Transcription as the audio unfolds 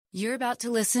You're about to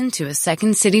listen to a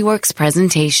Second City Works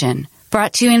presentation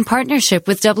brought to you in partnership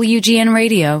with WGN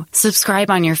Radio. Subscribe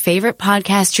on your favorite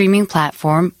podcast streaming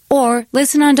platform or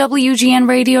listen on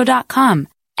WGNradio.com.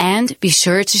 And be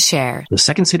sure to share. The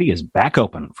Second City is back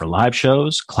open for live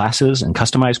shows, classes, and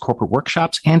customized corporate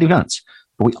workshops and events.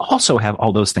 But we also have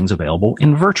all those things available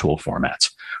in virtual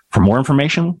formats. For more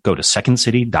information, go to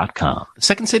secondcity.com. The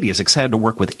Second City is excited to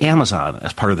work with Amazon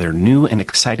as part of their new and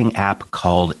exciting app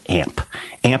called AMP.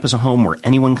 AMP is a home where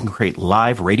anyone can create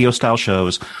live radio-style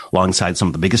shows alongside some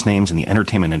of the biggest names in the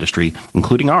entertainment industry,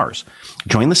 including ours.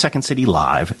 Join the Second City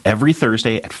live every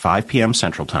Thursday at 5 p.m.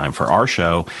 Central Time for our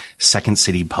show, Second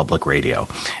City Public Radio.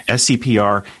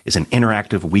 SCPR is an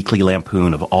interactive weekly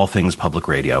lampoon of all things public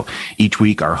radio. Each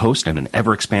week, our host and an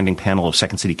ever-expanding panel of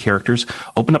Second City characters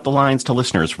open up the lines to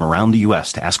listeners from around the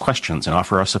U.S. to ask questions and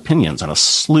offer us opinions on a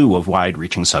slew of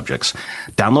wide-reaching subjects.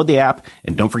 Download the app,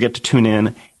 and don't forget to tune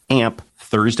in AMP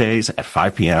Thursdays at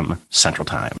 5 p.m. Central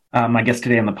Time. My guest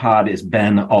today on the pod is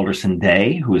Ben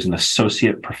Alderson-Day, who is an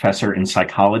associate professor in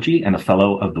psychology and a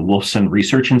fellow of the Wolfson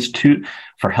Research Institute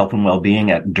for Health and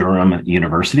Wellbeing at Durham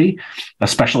University, a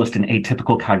specialist in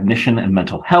atypical cognition and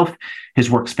mental health. His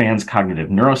work spans cognitive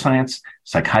neuroscience,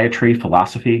 psychiatry,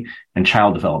 philosophy, and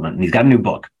child development. And he's got a new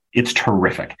book. It's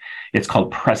terrific. It's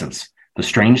called Presence, The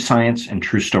Strange Science and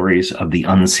True Stories of the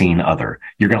Unseen Other.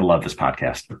 You're going to love this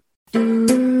podcast.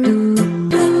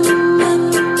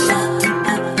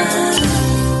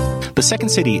 The Second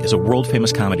City is a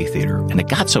world-famous comedy theater, and it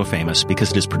got so famous because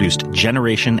it has produced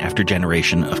generation after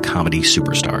generation of comedy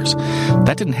superstars.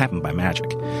 That didn't happen by magic.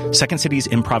 Second City's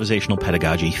improvisational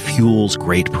pedagogy fuels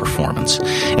great performance,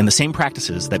 and the same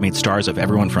practices that made stars of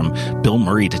everyone from Bill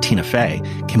Murray to Tina Fey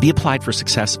can be applied for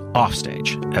success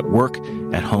offstage, at work,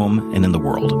 at home, and in the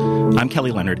world. I'm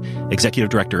Kelly Leonard,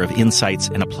 Executive Director of Insights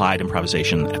and Applied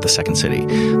Improvisation at the Second City.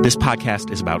 This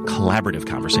podcast is about collaborative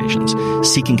conversations,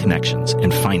 seeking connections,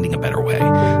 and finding a better way.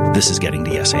 This is Getting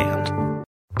to Yes And.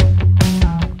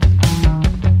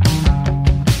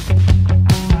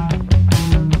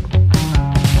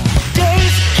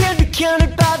 Days can't be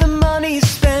counted by the money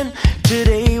spent.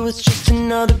 Today was just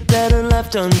another better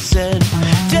left unsaid.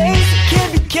 Days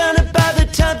can't be counted by the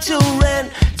time till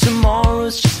rent.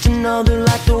 Tomorrow's just another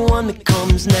like the one that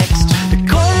comes next. The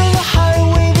corner of the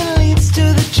highway that leads to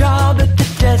the job, at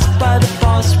the desk by the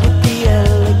boss with the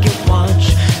elegant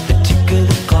watch. The tick of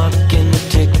the clock and the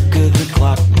tick of the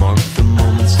clock mark the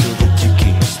moments till the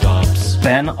ticking stops.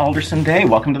 Ben Alderson-Day,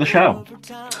 welcome to the show.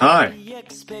 Hi.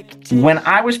 When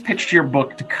I was pitched your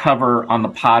book to cover on the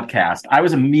podcast, I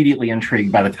was immediately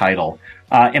intrigued by the title,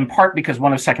 in part because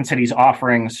one of Second City's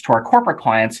offerings to our corporate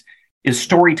clients is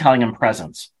storytelling and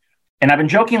presence. And I've been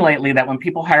joking lately that when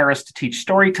people hire us to teach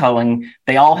storytelling,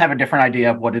 they all have a different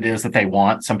idea of what it is that they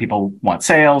want. Some people want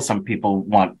sales, some people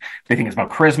they think it's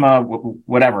about charisma,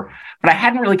 whatever. But I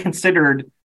hadn't really considered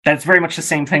that it's very much the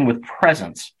same thing with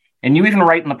presence. And you even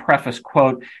write in the preface,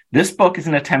 quote, "This book is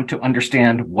an attempt to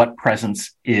understand what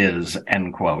presence is,"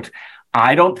 end quote.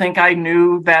 I don't think I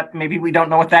knew that maybe we don't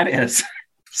know what that is.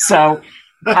 So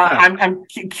I'm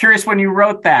curious, when you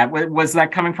wrote that, was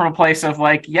that coming from a place of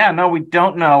like, yeah, no, we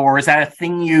don't know, or is that a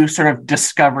thing you sort of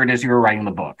discovered as you were writing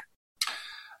the book?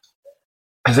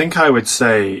 I think I would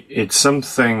say it's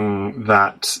something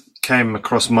that came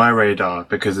across my radar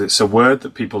because it's a word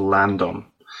that people land on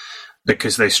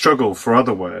because they struggle for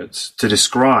other words to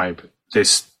describe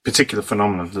this particular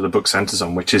phenomenon that the book centers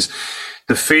on, which is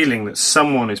the feeling that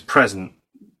someone is present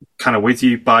kind of with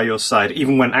you, by your side,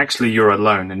 even when actually you're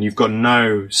alone and you've got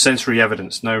no sensory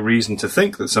evidence, no reason to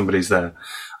think that somebody's there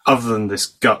other than this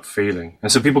gut feeling.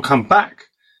 And so people come back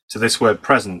to this word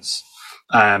presence.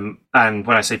 And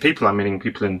when I say people, I'm meaning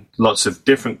people in lots of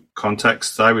different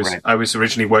contexts. I was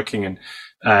originally working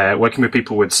with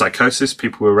people with psychosis,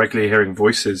 people who were regularly hearing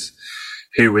voices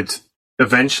who would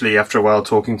eventually, after a while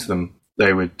talking to them,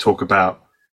 they would talk about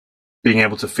being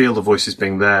able to feel the voices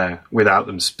being there without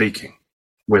them speaking,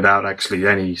 without actually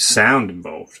any sound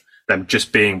involved, them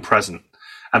just being present.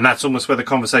 And that's almost where the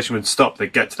conversation would stop.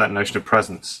 They'd get to that notion of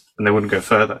presence and they wouldn't go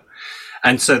further.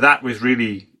 And so that was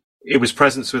really, it was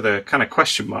presence with a kind of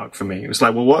question mark for me. It was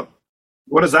like, well,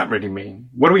 what does that really mean?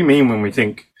 What do we mean when we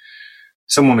think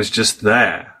someone is just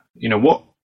there? You know, what,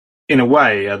 in a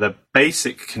way, are the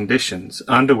basic conditions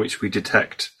under which we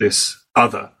detect this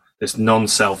other, this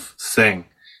non-self thing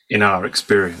in our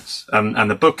experience? And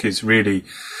the book is really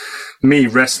me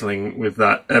wrestling with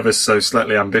that ever so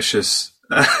slightly ambitious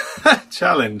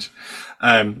challenge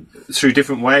through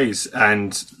different ways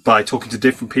and by talking to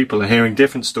different people and hearing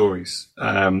different stories.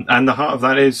 And the heart of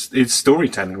that is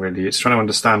storytelling, really. It's trying to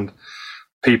understand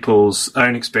people's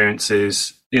own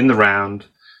experiences in the round,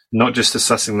 not just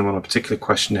assessing them on a particular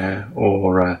questionnaire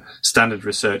or a standard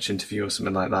research interview or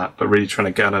something like that, but really trying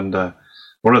to get under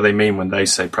what do they mean when they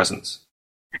say presence.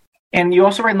 And you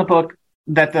also write in the book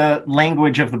that the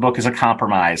language of the book is a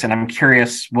compromise, and I'm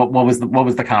curious, what was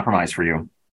the compromise for you?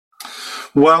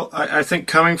 Well, I think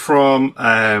coming from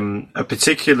a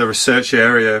particular research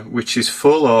area which is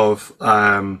full of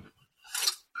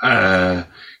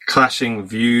clashing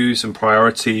views and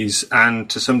priorities, and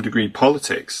to some degree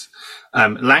politics,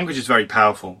 language is very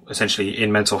powerful, essentially,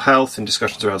 in mental health, in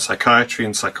discussions around psychiatry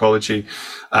and psychology,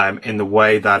 in the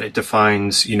way that it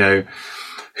defines,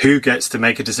 who gets to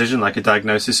make a decision like a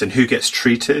diagnosis and who gets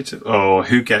treated or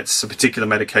who gets a particular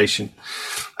medication.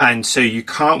 And so you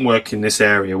can't work in this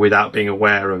area without being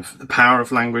aware of the power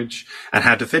of language and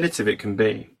how definitive it can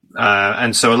be.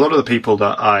 And so a lot of the people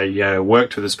that I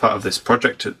worked with as part of this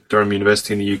project at Durham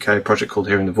University in the UK, a project called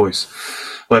Hearing the Voice,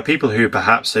 were people who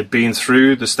perhaps had been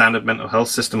through the standard mental health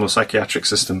system or psychiatric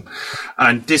system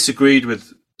and disagreed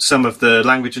with some of the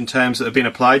language and terms that have been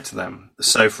applied to them.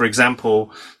 So, for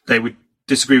example, they would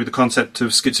disagree with the concept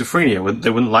of schizophrenia. They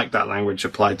wouldn't like that language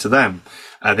applied to them.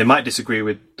 They might disagree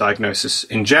with diagnosis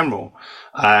in general.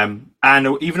 And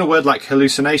even a word like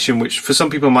hallucination, which for some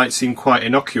people might seem quite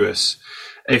innocuous.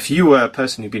 If you were a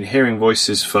person who'd been hearing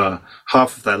voices for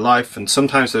half of their life, and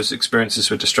sometimes those experiences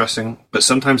were distressing, but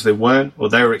sometimes they weren't, or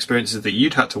they were experiences that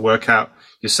you'd had to work out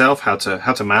yourself how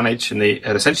to manage, and they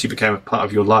essentially became a part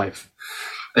of your life.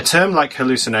 A term like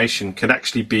hallucination can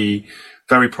actually be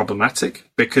very problematic,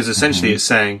 because essentially it's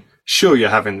saying, sure, you're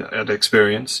having an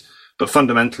experience, but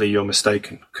fundamentally you're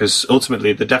mistaken, because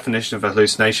ultimately the definition of a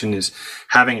hallucination is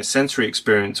having a sensory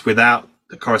experience without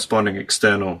the corresponding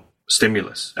external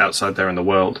stimulus outside there in the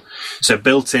world. So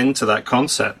built into that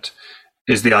concept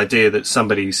is the idea that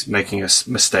somebody's making a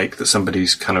mistake, that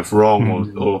somebody's kind of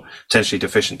wrong or potentially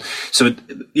deficient. So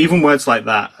even words like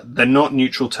that, they're not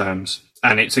neutral terms,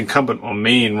 and it's incumbent on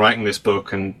me in writing this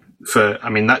book and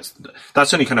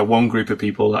that's only kind of one group of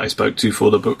people that I spoke to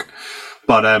for the book.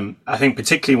 But I think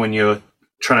particularly when you're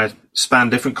trying to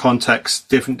span different contexts,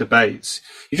 different debates,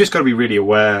 you just got to be really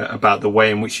aware about the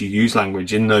way in which you use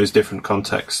language in those different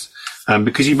contexts.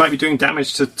 Because you might be doing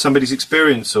damage to somebody's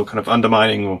experience, or kind of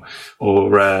undermining or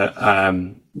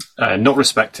not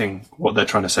respecting what they're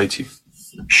trying to say to you.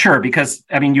 Sure, because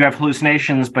you have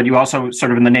hallucinations, but you also,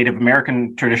 sort of in the Native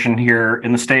American tradition here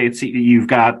in the States, you've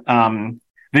got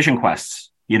vision quests,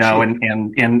 sure.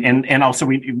 and also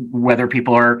whether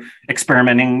people are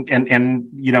experimenting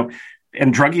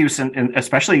and drug use, and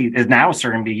especially is now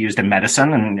starting to be used in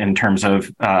medicine and in terms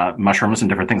of mushrooms and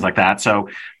different things like that. So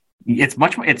it's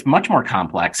much more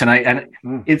complex, and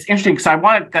it's interesting because I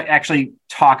want to actually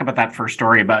talk about that first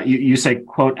story about you say,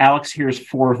 quote, Alex hears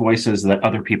four voices that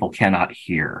other people cannot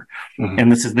hear.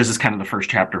 And this is kind of the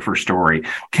first chapter, first story.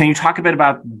 Can you talk a bit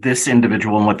about this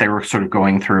individual and what they were sort of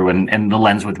going through, and the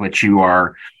lens with which you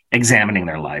are examining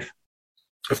their life?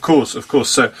 Of course.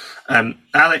 So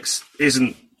Alex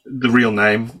isn't the real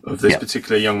name of this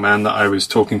particular young man that I was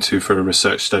talking to for a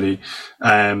research study.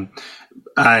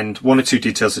 And one or two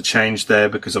details have changed there,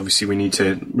 because obviously we need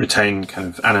to retain kind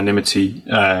of anonymity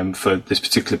for this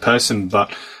particular person.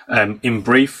 But in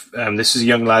brief, this is a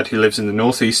young lad who lives in the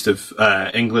northeast of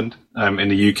England, in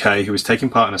the UK, who was taking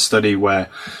part in a study where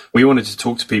we wanted to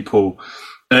talk to people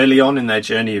early on in their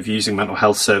journey of using mental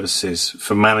health services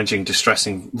for managing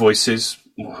distressing voices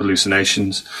or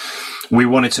hallucinations. We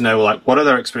wanted to know, what are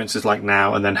their experiences like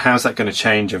now, and then how's that going to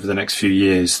change over the next few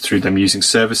years through them using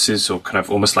services, or kind of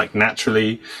almost like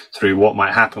naturally through what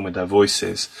might happen with their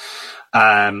voices.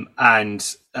 You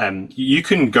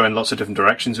can go in lots of different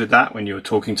directions with that when you're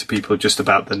talking to people just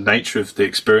about the nature of the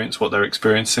experience, what they're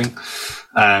experiencing.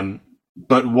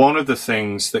 But one of the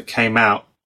things that came out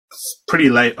pretty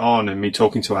late on in me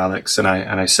talking to Alex, and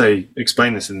I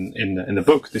explain this in the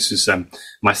book. This is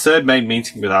my third main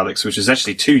meeting with Alex, which is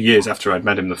actually 2 years after I'd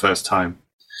met him the first time.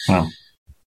 Wow.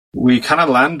 We kind of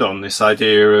land on this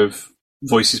idea of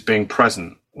voices being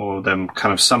present, or them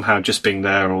kind of somehow just being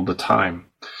there all the time.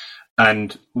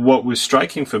 And what was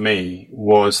striking for me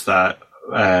was that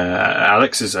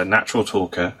Alex is a natural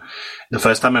talker. The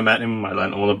first time I met him, I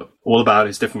learned all about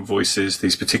his different voices,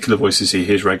 these particular voices he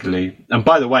hears regularly. And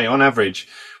by the way, on average,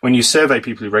 when you survey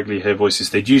people who regularly hear voices,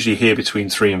 they'd usually hear between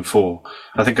 3 and 4.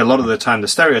 I think a lot of the time the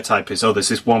stereotype is, there's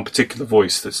this one particular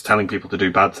voice that's telling people to do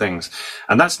bad things.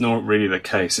 And that's not really the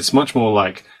case. It's much more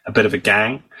like a bit of a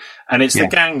gang. And it's the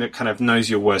gang that kind of knows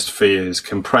your worst fears,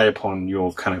 can prey upon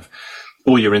your kind of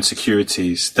all your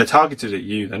insecurities. They're targeted at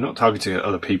you. They're not targeted at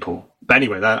other people. But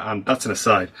anyway, that's an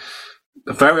aside.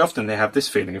 But very often they have this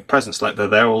feeling of presence, like they're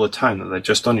there all the time, that they're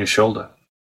just on your shoulder.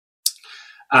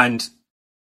 And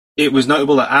it was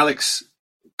notable that Alex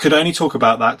could only talk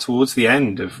about that towards the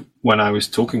end of when I was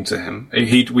talking to him.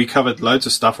 We covered loads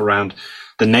of stuff around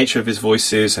the nature of his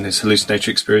voices and his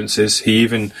hallucinatory experiences. He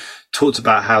even talked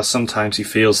about how sometimes he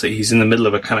feels that he's in the middle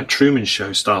of a kind of Truman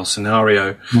Show style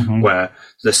scenario where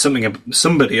there's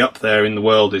somebody up there in the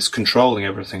world is controlling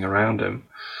everything around him.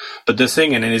 But the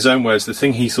thing, and in his own words, the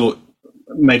thing he thought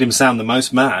made him sound the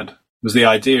most mad was the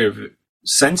idea of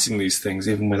sensing these things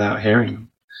even without hearing them.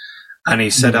 And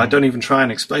he said, I don't even try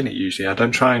and explain it usually. I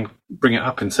don't try and bring it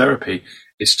up in therapy.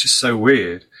 It's just so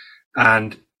weird.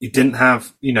 And he didn't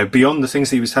have, beyond the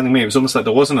things that he was telling me, it was almost like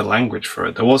there wasn't a language for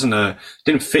it.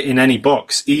 Didn't fit in any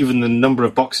box, even the number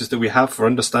of boxes that we have for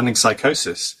understanding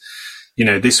psychosis.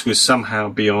 This was somehow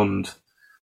beyond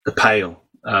the pale.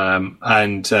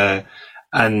 And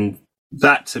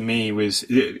that to me was,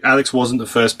 Alex wasn't the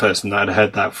first person that I'd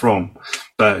heard that from,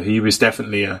 but he was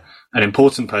definitely an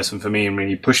important person for me and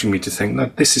really pushing me to think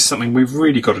that this is something we've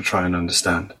really got to try and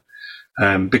understand.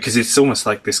 Because it's almost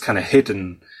like this kind of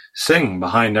hidden thing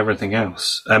behind everything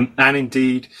else. And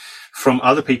indeed, from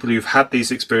other people who've had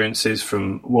these experiences,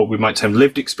 from what we might term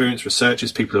lived experience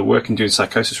researchers, people who are working doing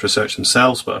psychosis research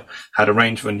themselves, but had a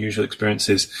range of unusual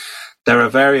experiences, there are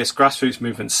various grassroots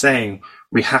movements saying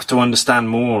we have to understand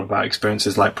more about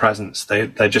experiences like presence. They're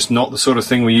just not the sort of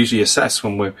thing we usually assess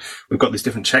when we've got these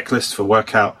different checklists for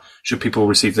workout. Should people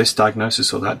receive this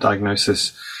diagnosis or that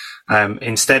diagnosis?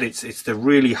 Instead, it's the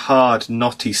really hard,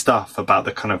 knotty stuff about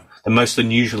the kind of the most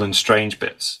unusual and strange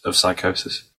bits of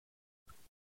psychosis.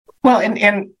 Well,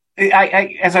 and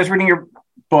I as I was reading your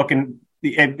book, and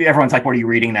everyone's like, "What are you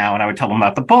reading now?" And I would tell them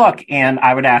about the book, and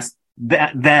I would ask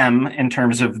them in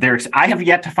terms of I have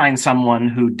yet to find someone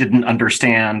who didn't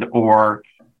understand or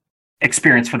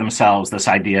experience for themselves this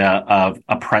idea of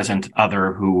a present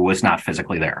other who was not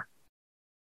physically there.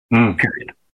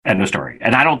 Period. End of story.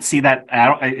 And I don't see that.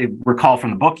 I recall from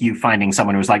the book you finding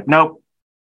someone who was like, nope.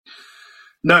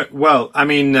 No, well, I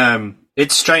mean,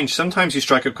 it's strange. Sometimes you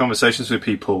strike up conversations with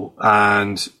people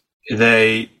and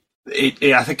I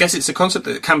guess it's a concept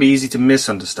that can be easy to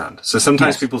misunderstand. So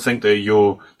sometimes people think that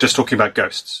you're just talking about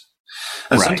ghosts.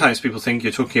 And sometimes people think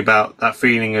you're talking about that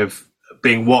feeling of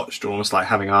being watched, almost like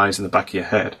having eyes in the back of your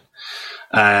head.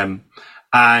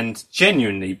 And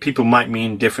genuinely, people might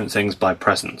mean different things by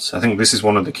presence. I think this is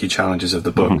one of the key challenges of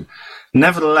the book.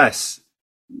 Nevertheless,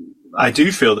 I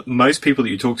do feel that most people that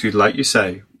you talk to, like you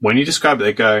say, when you describe it,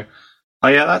 they go, oh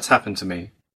yeah, that's happened to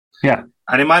me. Yeah.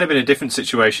 And it might have been a different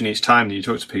situation each time that you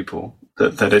talk to people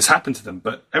that it's happened to them.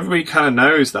 But everybody kind of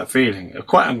knows that feeling, a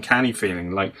quite uncanny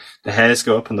feeling, like the hairs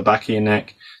go up on the back of your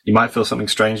neck. You might feel something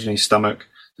strange in your stomach.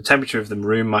 The temperature of the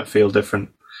room might feel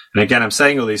different. And again, I'm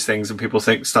saying all these things and people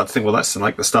start to think, well, that's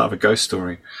like the start of a ghost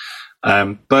story.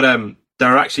 But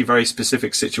there are actually very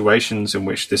specific situations in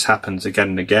which this happens again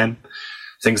and again.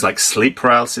 Things like sleep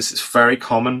paralysis is very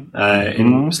common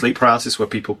in sleep paralysis, where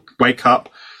people wake up,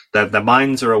 their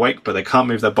minds are awake, but they can't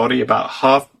move their body. About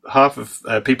half of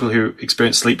people who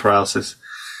experience sleep paralysis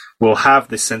will have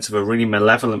this sense of a really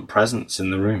malevolent presence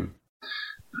in the room.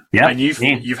 Yeah, and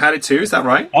you've had it too, is that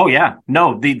right? Oh yeah,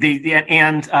 no,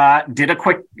 and did a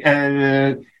quick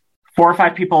 4 or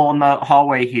 5 people in the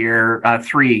hallway here,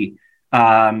 3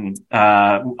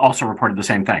 also reported the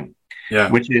same thing. Yeah,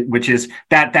 which is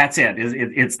that's it.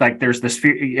 It's like there's this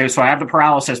fear. So I have the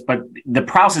paralysis, but the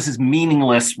paralysis is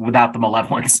meaningless without the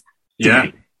malevolence.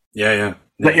 Yeah.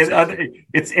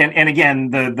 It's and again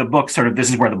the book sort of, this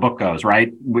is where the book goes,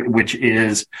 right? Which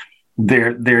is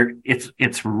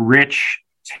it's rich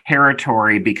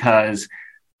territory, because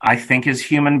I think as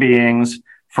human beings,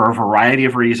 for a variety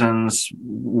of reasons,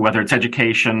 whether it's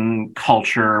education,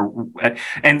 culture,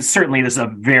 and certainly this is a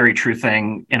very true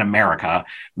thing in America,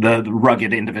 the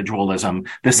rugged individualism,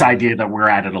 this idea that we're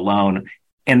at it alone.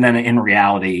 And then in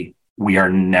reality, we are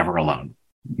never alone,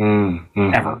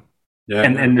 ever. Yeah,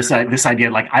 and this idea,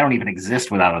 like, I don't even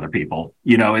exist without other people,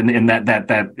 and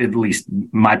that at least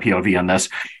my POV on this,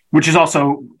 which is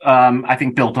also, I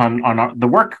think, built on the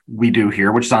work we do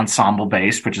here, which is ensemble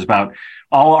based, which is about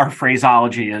all our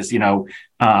phraseology is, all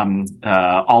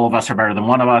of us are better than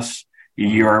one of us.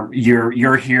 You're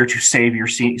here to save your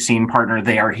scene partner.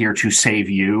 They are here to save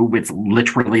you. It's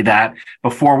literally that.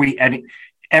 Before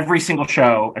every single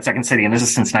show at Second City, and this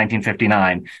is since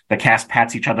 1959, the cast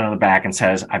pats each other on the back and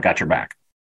says, "I've got your back."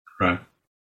 Right.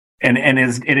 And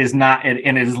it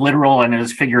is literal and it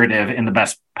is figurative in the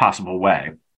best possible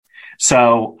way.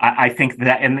 So I think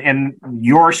that, and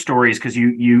your stories, because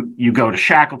you go to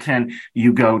Shackleton,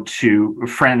 you go to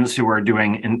friends who are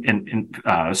doing in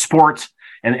sports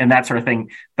and that sort of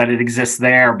thing, that it exists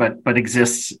there, but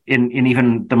exists in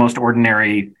even the most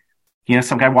ordinary,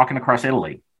 some guy walking across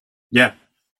Italy. Yeah.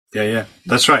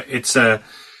 That's right. It's there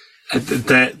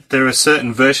are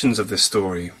certain versions of this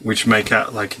story which make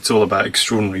out like it's all about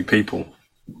extraordinary people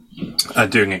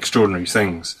doing extraordinary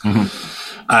things.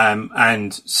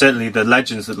 And certainly the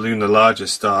legends that loom the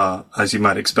largest are, as you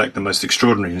might expect, the most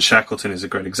extraordinary. And Shackleton is a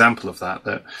great example of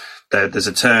that. There's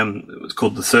a term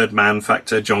called the third man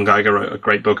factor. John Geiger wrote a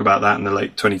great book about that in the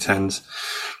late 2010s.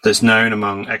 That's known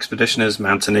among expeditioners,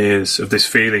 mountaineers, of this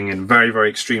feeling in very, very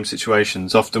extreme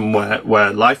situations, often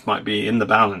where life might be in the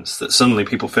balance, that suddenly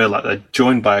people feel like they're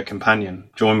joined by a companion,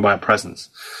 joined by a presence.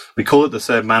 We call it the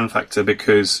third man factor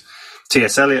because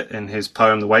T.S. Eliot, in his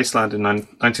poem The Wasteland in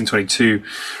 1922,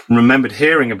 remembered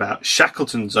hearing about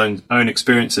Shackleton's own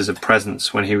experiences of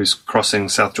presence when he was crossing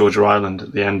South Georgia Island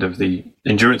at the end of the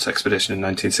Endurance expedition in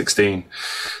 1916.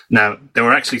 Now, there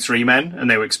were actually 3 men, and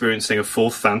they were experiencing a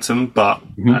 4th phantom, but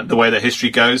the way that history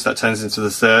goes, that turns into the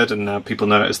 3rd, and now people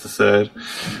know it as the 3rd.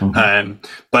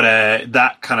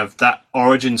 That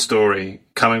origin story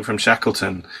coming from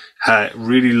Shackleton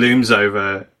really looms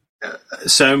over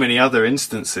so many other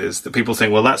instances that people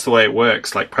think, well, that's the way it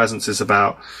works. Like presence is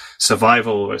about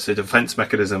survival, or it's a defense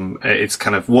mechanism. It's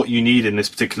kind of what you need in this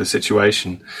particular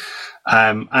situation.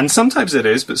 And sometimes it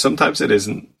is, but sometimes it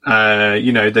isn't.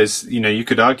 You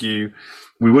could argue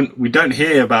we don't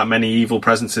hear about many evil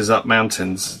presences up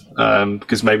mountains,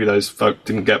 because maybe those folk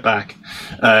didn't get back.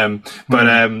 The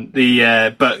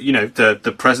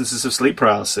presences of sleep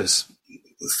paralysis,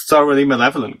 thoroughly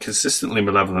malevolent, consistently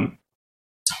malevolent.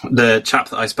 The chap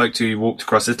that I spoke to, who walked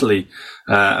across Italy,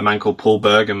 a man called Paul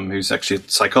Bergam, who's actually a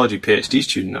psychology PhD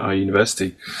student at our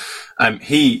university,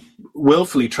 he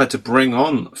willfully tried to bring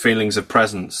on feelings of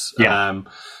presence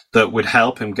that would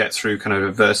help him get through kind of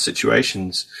adverse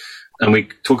situations. And we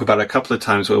talk about it a couple of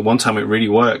times where one time it really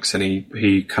works, and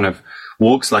he kind of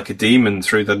walks like a demon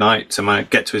through the night to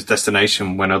get to his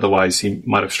destination when otherwise he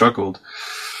might have struggled.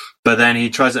 But then he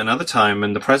tries it another time,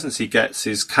 and the presence he gets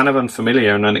is kind of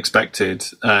unfamiliar and unexpected,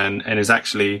 and is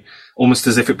actually almost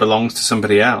as if it belongs to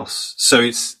somebody else. So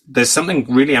there's something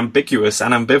really ambiguous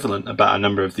and ambivalent about a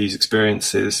number of these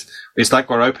experiences. It's like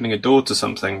we're opening a door to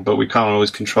something, but we can't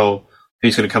always control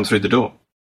who's going to come through the door.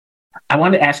 I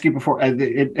wanted to ask you before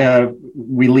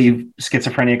we leave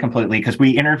schizophrenia completely, because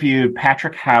we interviewed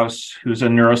Patrick House, who's a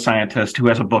neuroscientist who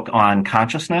has a book on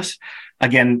consciousness.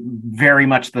 Again, very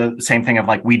much the same thing of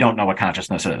like, we don't know what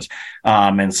consciousness is.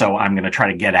 And so I'm going to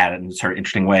try to get at it in sort of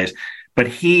interesting ways. But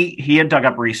he had dug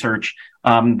up research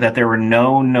that there were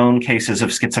no known cases of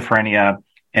schizophrenia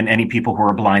in any people who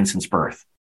are blind since birth.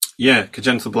 Yeah,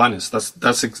 congenital blindness. That's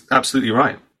absolutely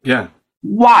right. Yeah.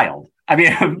 Wild. I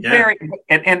mean, very,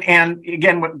 and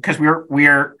again, because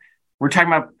we're talking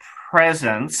about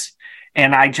presence,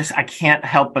 and I can't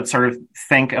help but sort of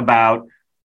think about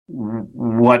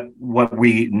what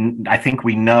I think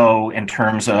we know in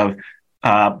terms of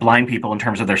blind people in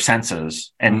terms of their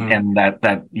senses, and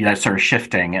that sort of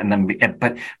shifting, and then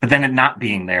but then it not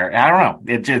being there. I don't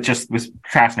know. It just was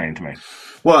fascinating to me.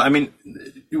 Well, I mean,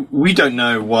 we don't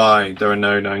know why there are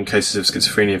no known cases of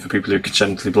schizophrenia for people who are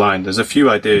congenitally blind. There's a few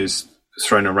ideas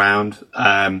thrown around,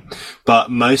 but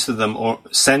most of them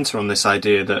center on this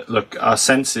idea that, look, our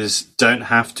senses don't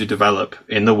have to develop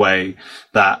in the way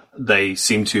that they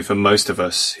seem to for most of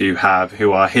us who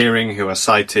are hearing, who are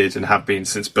sighted, and have been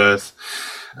since birth.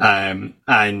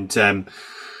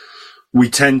 We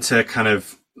tend to kind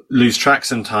of lose track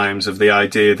sometimes of the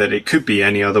idea that it could be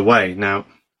any other way. Now,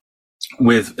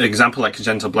 with an example like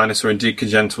congenital blindness, or indeed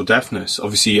congenital deafness,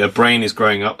 obviously a brain is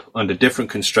growing up under different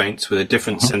constraints with a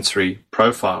different sensory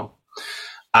profile.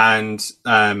 And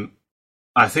I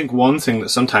think one thing that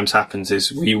sometimes happens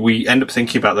is we end up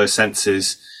thinking about those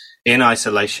senses in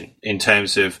isolation in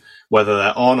terms of whether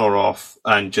they're on or off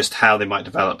and just how they might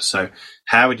develop. So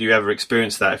how would you ever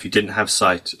experience that if you didn't have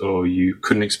sight or you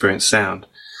couldn't experience sound?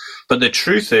 But the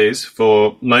truth is,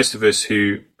 for most of us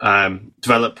who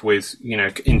develop with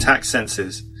intact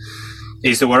senses,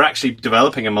 is that we're actually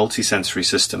developing a multisensory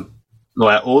system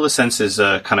where all the senses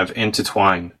are kind of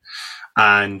intertwined.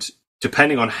 And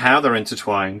depending on how they're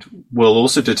intertwined will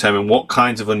also determine what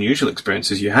kinds of unusual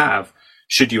experiences you have,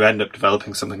 should you end up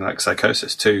developing something like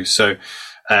psychosis too. So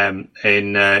in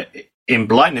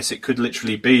blindness, it could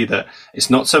literally be that it's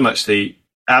not so much the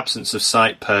absence of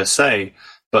sight per se,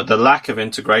 but the lack of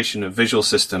integration of visual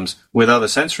systems with other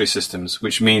sensory systems,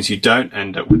 which means you don't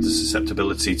end up with the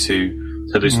susceptibility to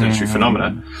hallucinatory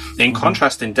phenomena. In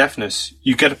contrast, in deafness,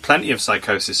 you get plenty of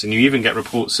psychosis, and you even get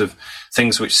reports of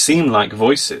things which seem like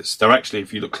voices. They're actually,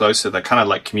 if you look closer, they're kind of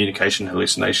like communication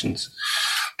hallucinations.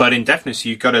 But in deafness,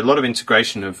 you've got a lot of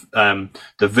integration of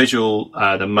the visual,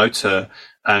 the motor,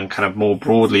 and kind of more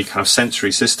broadly kind of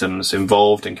sensory systems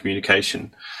involved in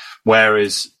communication.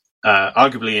 Whereas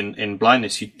arguably in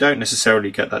blindness, you don't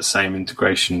necessarily get that same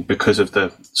integration because of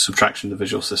the subtraction of the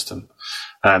visual system.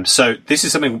 So this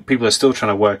is something people are still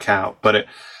trying to work out. But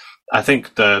I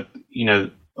think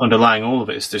underlying all of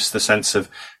it is just the sense of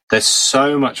there's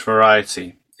so much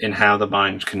variety in how the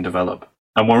mind can develop.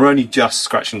 And we're only just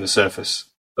scratching the surface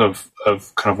of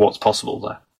kind of what's possible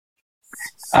there.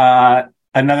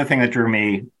 Another thing that drew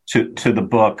me to the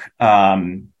book,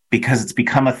 because it's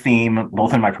become a theme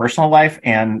both in my personal life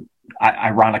and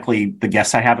ironically the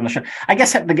guests I have on the show. I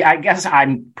guess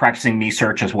I'm practicing me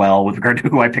search as well with regard to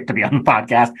who I picked to be on the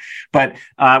podcast. But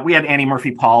we had Annie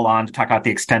Murphy-Paul on to talk about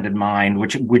the extended mind,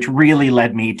 which really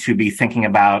led me to be thinking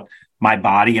about my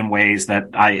body in ways that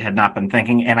I had not been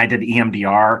thinking. And I did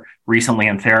EMDR recently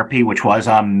in therapy, which was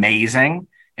amazing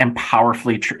and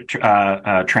powerfully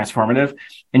transformative.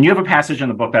 And you have a passage in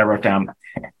the book that I wrote down,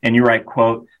 and you write,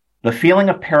 quote, "The feeling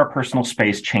of parapersonal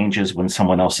space changes when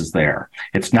someone else is there.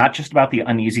 It's not just about the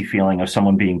uneasy feeling of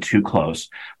someone being too close,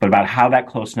 but about how that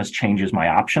closeness changes my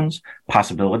options,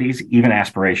 possibilities, even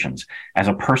aspirations. As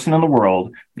a person in the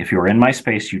world, if you're in my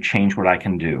space, you change what I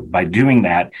can do. By doing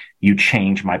that, you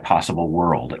change my possible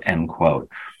world," end quote.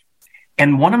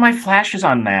 And one of my flashes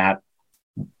on that,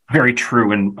 very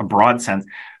true in a broad sense,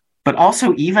 but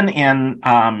also even in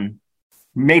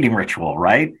mating ritual,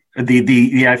 right?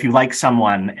 If you like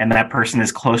someone and that person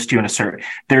is close to you in a certain,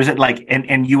 there's it like,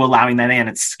 and you allowing that in,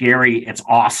 it's scary, it's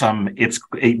awesome,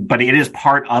 but it is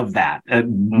part of that, a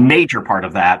major part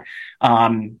of that,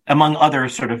 among other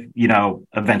sort of,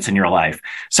 events in your life.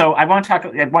 So I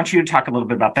want you to talk a little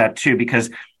bit about that too,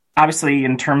 because obviously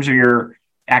in terms of your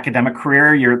academic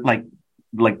career, you're like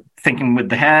thinking with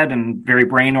the head and very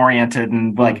brain oriented,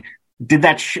 and like, did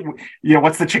that,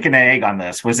 what's the chicken and egg on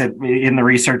this? Was it in the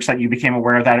research that you became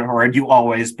aware of that, or had you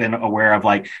always been aware of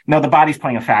no, the body's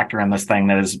playing a factor in this thing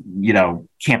that is,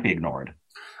 can't be ignored?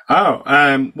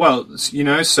 Well,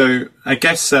 so I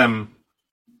guess,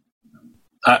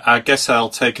 I guess I'll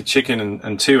take a chicken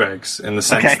and two eggs in the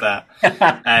sense that,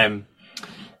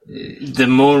 the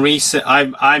more recent,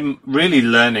 I'm really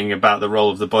learning about the role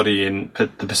of the body in the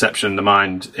perception of the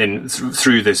mind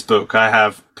through this book. I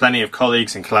have plenty of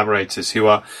colleagues and collaborators who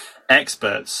are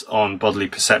experts on bodily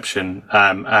perception,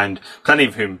 and plenty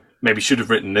of whom maybe should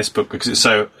have written this book because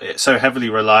it so heavily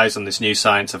relies on this new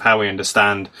science of how we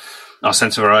understand our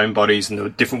sense of our own bodies and the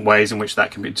different ways in which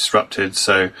that can be disrupted.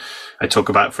 So I talk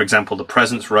about, for example, the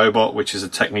presence robot, which is a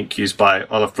technique used by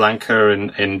Olaf Blanker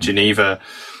in Geneva.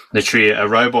 Literally a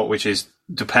robot which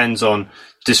depends on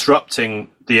disrupting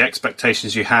the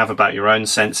expectations you have about your own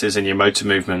senses and your motor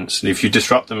movements. And if you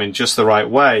disrupt them in just the right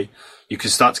way, you can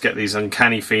start to get these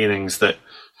uncanny feelings that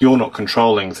you're not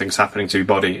controlling things happening to your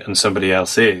body and somebody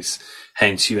else is.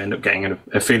 Hence, you end up getting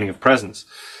a feeling of presence.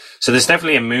 So there's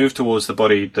definitely a move towards the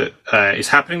body that is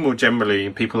happening more generally,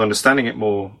 and people understanding it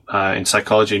more in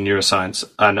psychology and neuroscience.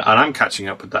 And I'm catching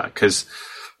up with that because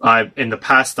in the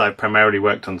past, I've primarily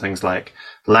worked on things like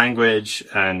language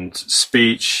and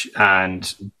speech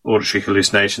and auditory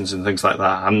hallucinations and things like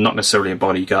that. I'm not necessarily a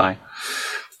body guy.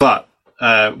 But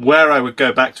where I would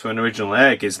go back to an original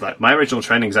egg is my original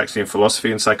training is actually in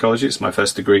philosophy and psychology. It's my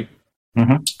first degree.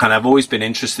 Mm-hmm. And I've always been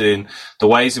interested in the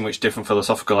ways in which different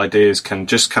philosophical ideas can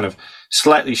just kind of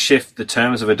slightly shift the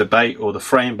terms of a debate or the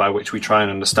frame by which we try and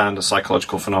understand a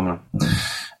psychological phenomenon.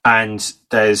 And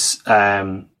there's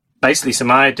basically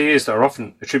some ideas that are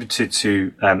often attributed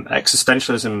to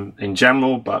existentialism in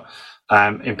general, but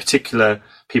in particular,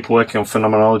 people working on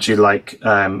phenomenology like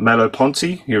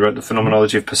Merleau-Ponty, who wrote The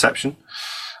Phenomenology of Perception,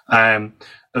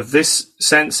 of this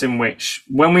sense in which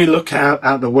when we look out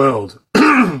at the world,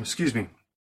 excuse me,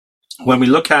 when we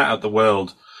look out at the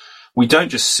world, we don't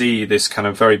just see this kind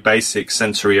of very basic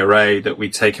sensory array that we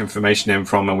take information in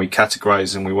from and we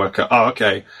categorize and we work out,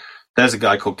 okay, there's a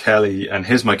guy called Kelly and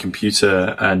here's my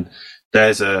computer and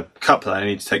there's a cup that I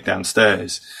need to take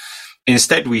downstairs.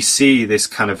 Instead, we see this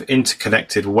kind of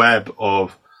interconnected web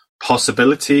of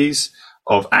possibilities,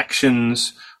 of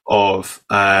actions, of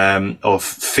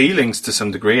feelings to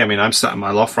some degree. I mean, I'm sat in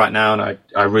my loft right now and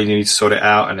I really need to sort it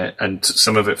out, and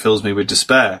some of it fills me with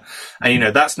despair.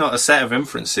 And, that's not a set of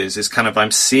inferences. It's kind of,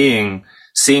 I'm seeing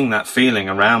that feeling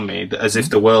around me as if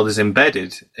the world is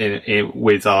embedded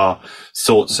with our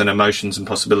thoughts and emotions and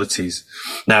possibilities.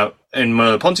 Now, in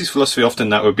Merleau-Ponty's philosophy, often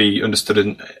that would be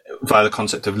understood via the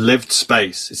concept of lived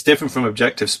space. It's different from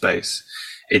objective space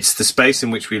It's the space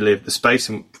in which we live, the space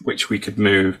in which we could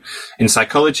move. In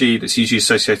psychology, that's usually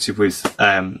associated with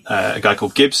a guy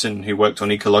called Gibson, who worked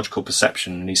on ecological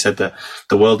perception. And he said that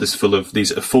the world is full of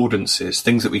these affordances,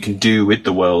 things that we can do with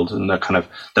the world. And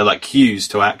they're like cues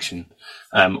to action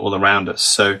all around us.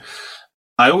 So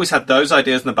I always had those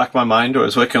ideas in the back of my mind, or I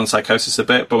was working on psychosis a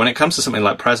bit. But when it comes to something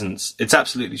like presence, it's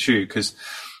absolutely true, because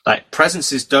like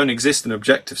presences don't exist in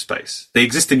objective space. They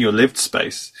exist in your lived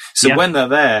space. So when they're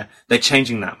there, they're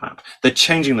changing that map. They're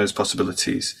changing those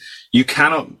possibilities. You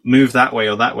cannot move that way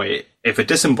or that way. If a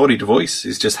disembodied voice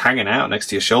is just hanging out next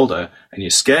to your shoulder and you're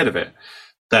scared of it,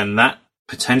 then that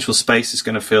potential space is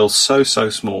going to feel so, so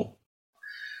small.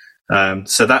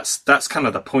 So that's kind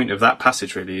of the point of that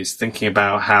passage, really, is thinking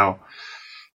about how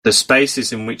the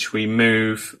spaces in which we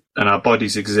move and our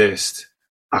bodies exist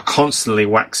are constantly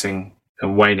waxing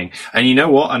and waning. And you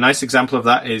know what? A nice example of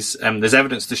that is there's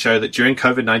evidence to show that during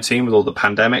COVID-19, with all the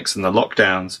pandemics and the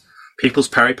lockdowns, people's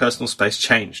peripersonal space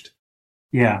changed.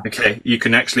 Yeah. Okay. You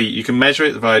can measure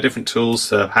it via different tools,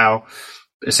 how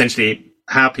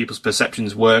people's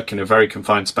perceptions work in a very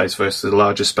confined space versus a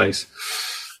larger space.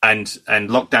 And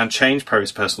lockdown changed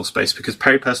peripersonal space, because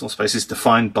peripersonal space is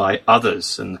defined by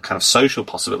others and the kind of social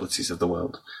possibilities of the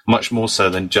world, much more so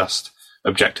than just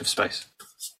objective space.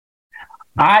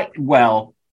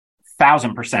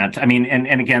 1,000%. I mean,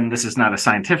 and again, this is not a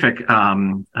scientific thing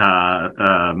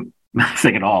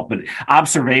at all, but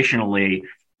observationally,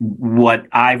 what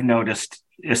I've noticed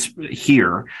is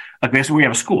here, because we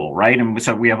have a school, right? And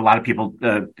so we have a lot of people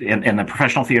in the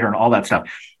professional theater and all that stuff.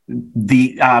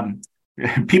 The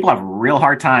people have a real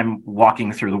hard time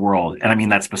walking through the world, and I mean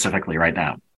that specifically right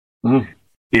now. Mm.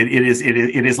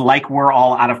 It is like we're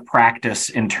all out of practice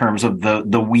in terms of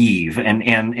the weave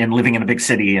and living in a big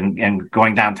city and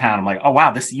going downtown. I'm like, oh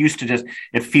wow, this used to just,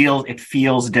 it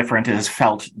feels different. It has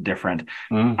felt different.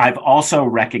 Mm. I've also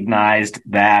recognized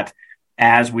that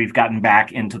as we've gotten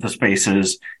back into the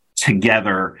spaces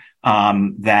together,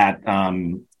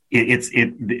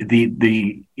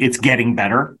 it's getting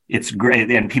better. It's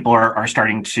great. And people are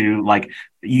starting to, like,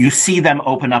 you see them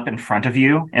open up in front of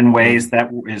you in ways that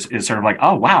is sort of like,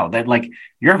 oh, wow, that, like,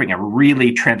 you're having a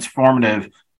really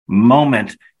transformative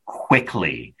moment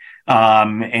quickly.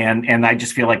 And I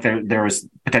just feel like there was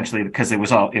potentially, because it was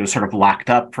sort of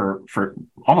locked up for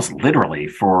almost literally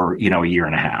for, a year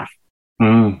and a half.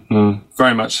 Mm-hmm.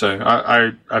 Very much so.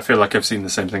 I feel like I've seen the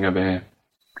same thing over here.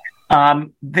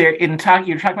 You're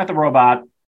talking about the robot,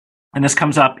 and this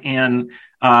comes up in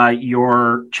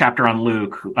your chapter on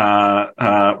Luke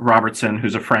Robertson,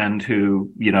 who's a friend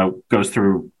who goes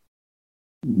through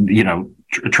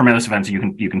tremendous events.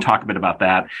 You can talk a bit about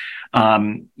that.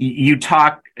 You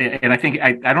talk, and I think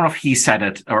I don't know if he said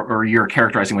it or you're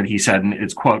characterizing what he said, and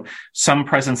it's, quote, "Some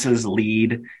presences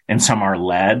lead and some are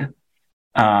led,"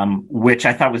 which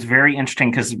I thought was very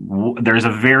interesting, because there's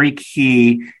a very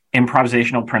key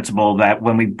improvisational principle that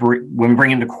when we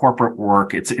bring into corporate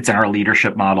work, it's in our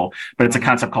leadership model, but it's a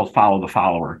concept called follow the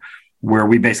follower, where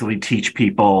we basically teach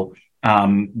people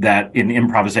that in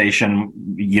improvisation,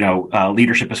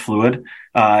 leadership is fluid,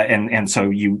 and so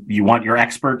you want your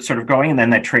expert sort of going, and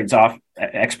then that trades off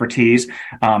expertise.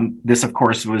 This, of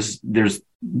course, there's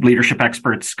leadership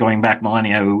experts going back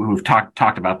millennia who've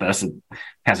talked about this. It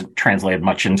hasn't translated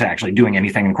much into actually doing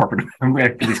anything in corporate,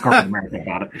 at least corporate America,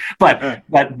 about it.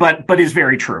 But is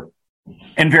very true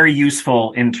and very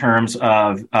useful in terms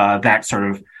of that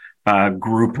sort of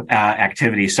group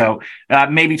activity. So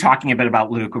maybe talking a bit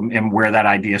about Luke and where that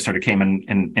idea sort of came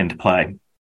into play.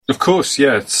 Of course,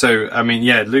 yeah. So, I mean,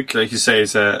 yeah, Luke, like you say,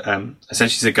 is essentially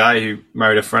he's a guy who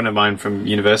married a friend of mine from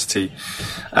university,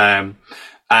 and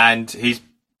he's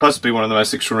possibly one of the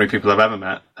most extraordinary people I've ever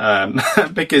met,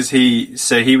 because he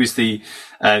was the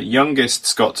youngest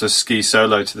Scot to ski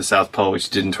solo to the South Pole, which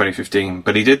he did in 2015.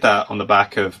 But he did that on the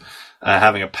back of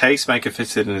having a pacemaker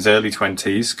fitted in his early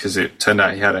 20s, because it turned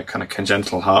out he had a kind of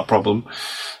congenital heart problem.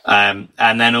 And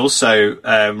then also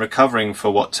recovering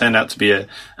for what turned out to be a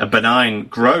benign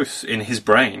growth in his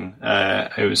brain.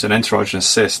 It was an enterogenous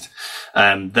cyst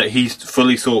that he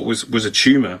fully thought was a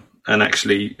tumor, and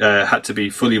actually had to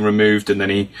be fully removed. And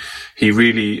then he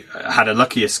really had a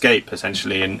lucky escape,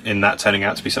 essentially, in that turning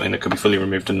out to be something that could be fully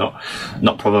removed and not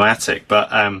problematic.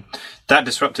 But that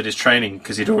disrupted his training,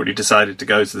 because he'd already decided to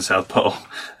go to the South Pole.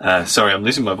 Sorry, I'm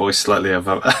losing my voice slightly. I've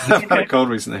had a cold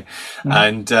recently. Mm-hmm.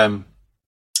 And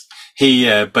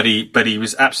but he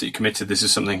was absolutely committed. This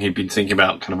is something he'd been thinking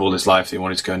about kind of all his life that he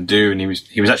wanted to go and do. And he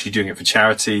was actually doing it for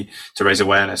charity, to raise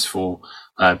awareness for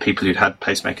people who'd had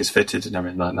pacemakers fitted and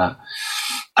everything like that.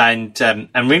 And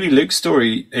really Luke's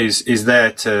story is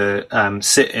there to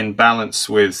sit in balance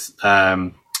with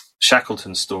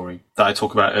Shackleton's story that I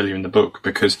talk about earlier in the book,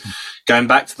 because going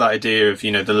back to that idea of,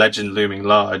 the legend looming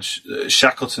large,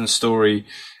 Shackleton's story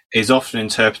is often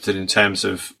interpreted in terms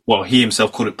of, well, he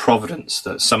himself called it providence,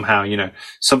 that somehow,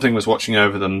 something was watching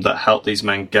over them that helped these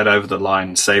men get over the line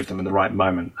and save them in the right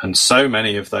moment. And so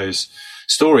many of those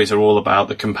stories are all about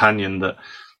the companion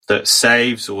that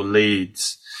saves or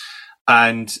leads.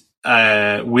 And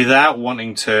without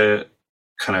wanting to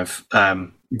kind of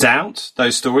doubt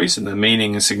those stories and the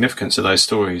meaning and significance of those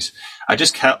stories, I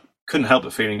just couldn't help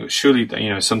but feeling that surely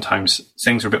that, sometimes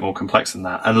things are a bit more complex than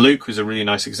that. And Luke was a really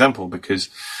nice example, because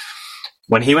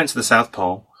when he went to the South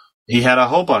Pole, he had a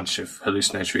whole bunch of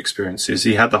hallucinatory experiences.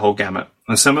 He had the whole gamut.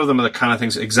 And some of them are the kind of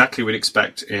things exactly we'd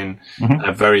expect in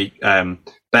a very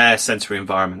bare sensory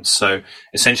environment. So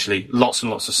essentially lots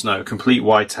and lots of snow, complete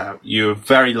whiteout. You're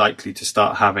very likely to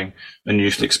start having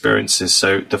unusual experiences.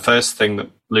 So the first thing that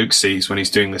Luke sees when he's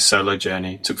doing this solo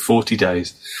journey, it took 40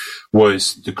 days,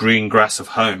 was the green grass of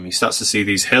home. He starts to see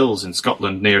these hills in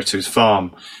Scotland near to his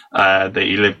farm that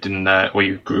he lived in, where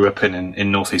he grew up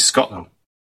in northeast Scotland.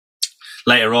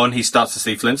 Later on, he starts to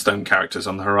see Flintstone characters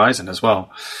on the horizon as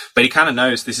well. But he kind of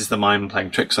knows this is the mind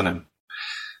playing tricks on him.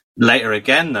 Later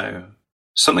again, though,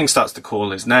 something starts to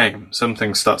call his name.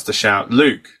 Something starts to shout,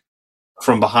 "Luke,"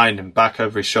 from behind him, back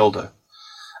over his shoulder.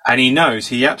 And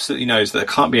he absolutely knows that there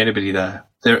can't be anybody there,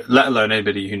 let alone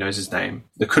anybody who knows his name.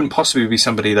 There couldn't possibly be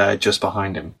somebody there just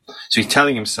behind him. So he's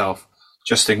telling himself,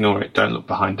 just ignore it, don't look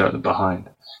behind, don't look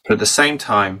behind. But at the same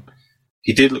time,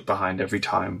 he did look behind every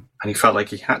time, and he felt like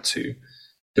he had to,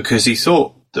 because he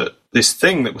thought that this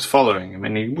thing that was following him,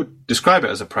 and he would describe it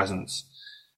as a presence,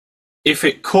 if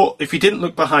he didn't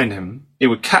look behind him, it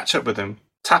would catch up with him,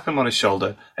 tap him on his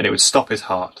shoulder, and it would stop his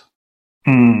heart.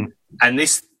 And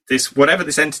this whatever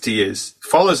this entity is,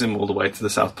 follows him all the way to the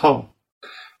South Pole.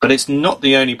 But it's not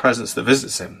the only presence that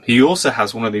visits him. He also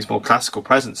has one of these more classical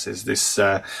presences, this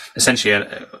essentially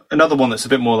another one that's a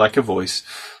bit more like a voice.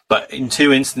 But in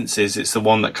two instances, it's the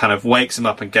one that kind of wakes him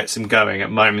up and gets him going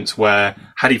at moments where,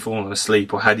 had he fallen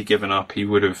asleep or had he given up, he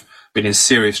would have been in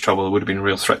serious trouble. It would have been a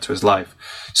real threat to his life.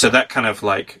 So that kind of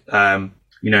like,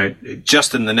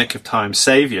 just in the nick of time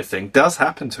savior thing does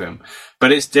happen to him.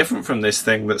 But it's different from this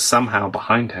thing that's somehow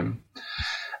behind him.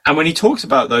 And when he talked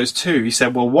about those two, he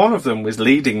said, well, one of them was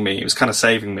leading me. It was kind of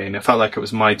saving me, and it felt like it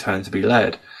was my turn to be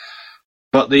led.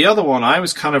 But the other one I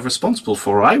was kind of responsible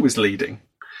for. I was leading.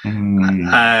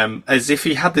 As if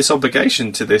he had this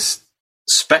obligation to this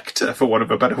spectre, for want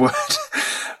of a better word.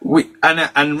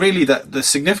 And really the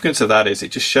significance of that is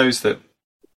it just shows that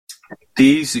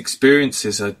these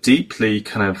experiences are deeply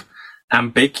kind of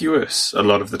ambiguous a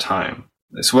lot of the time.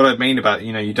 That's what I mean about,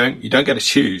 you don't get to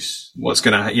choose what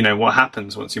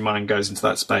happens once your mind goes into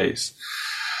that space.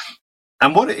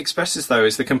 And what it expresses, though,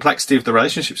 is the complexity of the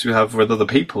relationships we have with other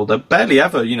people. They're barely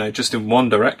ever, just in one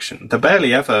direction. They're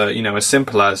barely ever, as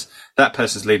simple as that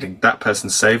person's leading, that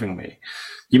person's saving me.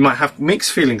 You might have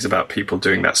mixed feelings about people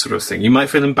doing that sort of thing. You might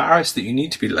feel embarrassed that you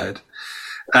need to be led.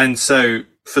 And so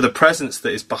for the presence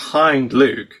that is behind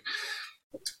Luke,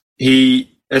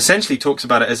 he essentially talks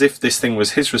about it as if this thing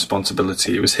was his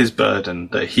responsibility. It was his burden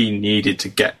that he needed to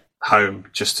get home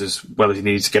just as well as he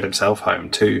needed to get himself home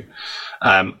too.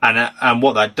 And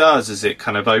what that does is it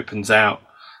kind of opens out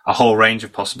a whole range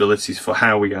of possibilities for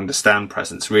how we understand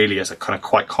presence really as a kind of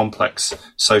quite complex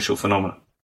social phenomenon.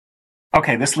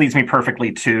 Okay, this leads me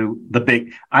perfectly to the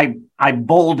big... I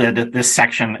bolded this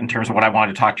section in terms of what I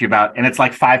wanted to talk to you about, and it's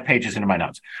like 5 pages into my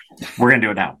notes. We're going to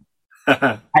do it now.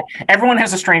 Everyone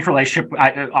has a strange relationship.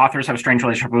 Authors have a strange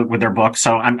relationship with their books,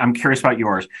 so I'm curious about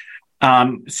yours.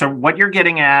 So what you're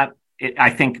getting at, I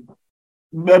think,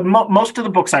 most of the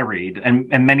books I read,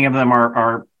 and many of them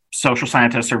are social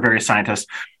scientists or various scientists,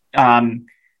 the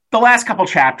last couple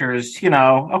chapters,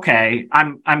 okay,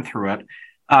 I'm through it.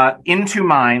 Into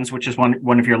Minds, which is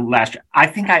one of your last, I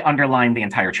think I underlined the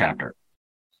entire chapter.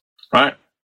 Right.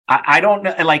 I don't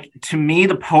know, to me,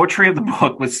 the poetry of the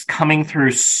book was coming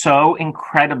through so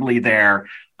incredibly there.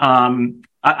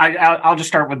 I'll just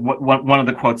start with one of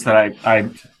the quotes that I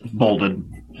bolded.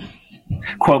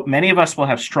 Quote, many of us will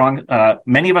have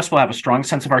a strong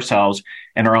sense of ourselves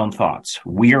and our own thoughts.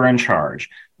 We are in charge.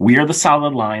 We are the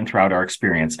solid line throughout our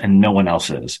experience, and no one else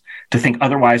is. To think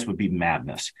otherwise would be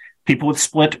madness. People with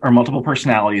split or multiple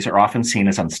personalities are often seen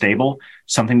as unstable,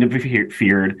 something to be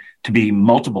feared. To be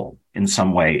multiple in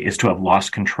some way is to have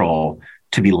lost control,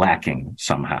 to be lacking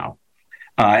somehow.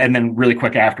 And then really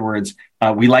quick afterwards,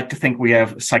 we like to think we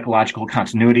have psychological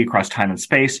continuity across time and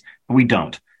space, but we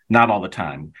don't. Not all the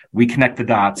time. We connect the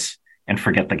dots and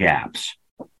forget the gaps.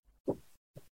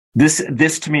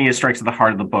 This to me strikes at the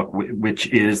heart of the book, which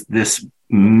is this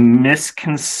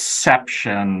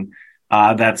misconception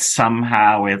that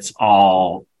somehow it's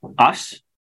all us.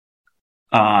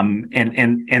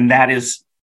 And that is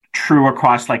true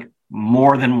across like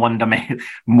more than one domain,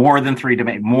 more than 3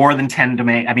 domain, more than 10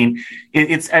 domain. I mean, I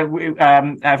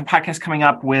have a podcast coming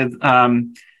up with,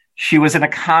 she was an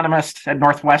economist at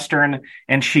Northwestern,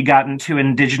 and she got into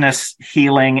indigenous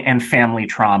healing and family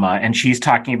trauma. And she's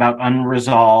talking about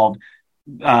unresolved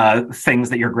things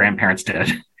that your grandparents did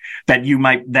that you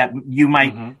might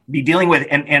be dealing with.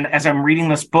 And as I'm reading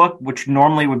this book, which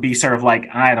normally would be sort of like,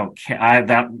 I don't care,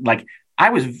 I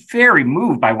was very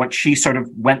moved by what she sort of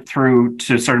went through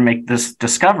to sort of make this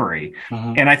discovery.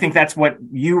 And I think that's what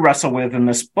you wrestle with in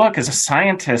this book as a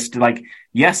scientist. Like,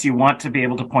 yes, you want to be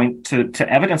able to point to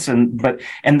evidence, but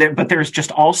there's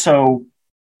just also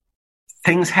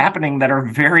things happening that are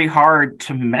very hard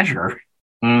to measure.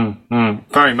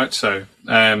 Very much so.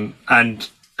 And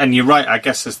you're right. I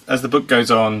guess as the book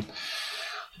goes on,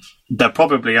 there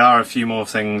probably are a few more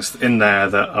things in there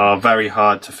that are very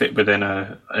hard to fit within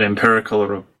an empirical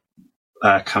or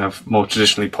a kind of more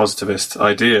traditionally positivist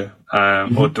idea, or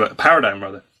paradigm,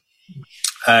 rather.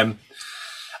 I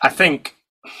think,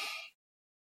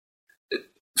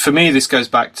 for me, this goes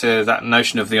back to that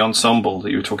notion of the ensemble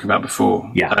that you were talking about before,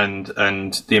 and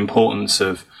the importance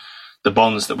of the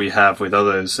bonds that we have with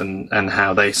others, and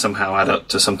how they somehow add up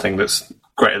to something that's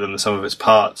greater than the sum of its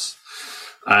parts.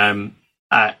 I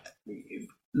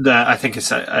think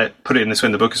it's I put it in this way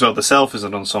in the book as well. The self is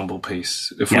an ensemble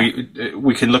piece. If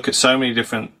we can look at so many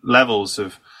different levels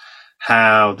of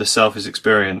how the self is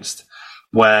experienced,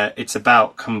 where it's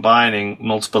about combining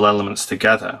multiple elements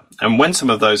together. And when some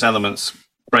of those elements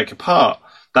break apart,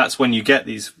 that's when you get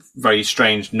these very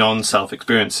strange non-self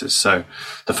experiences. So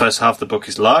the first half of the book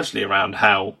is largely around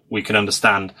how we can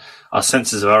understand our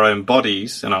senses of our own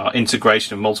bodies and our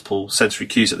integration of multiple sensory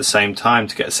cues at the same time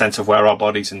to get a sense of where our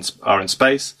bodies are in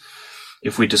space.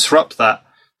 If we disrupt that,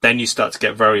 then you start to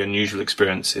get very unusual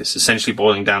experiences, essentially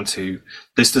boiling down to,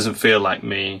 this doesn't feel like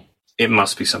me, it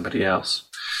must be somebody else.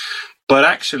 But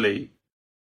actually,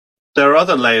 there are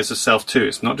other layers of self too.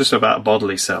 It's not just about a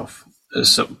bodily self.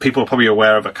 So people are probably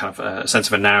aware of a kind of a sense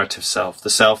of a narrative self, the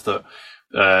self that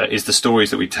is the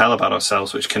stories that we tell about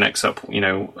ourselves, which connects up,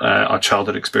 our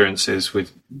childhood experiences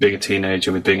with being a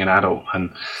teenager, with being an adult.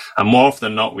 And more often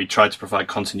than not, we try to provide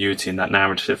continuity in that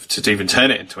narrative to even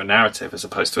turn it into a narrative as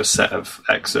opposed to a set of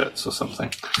excerpts or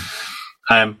something.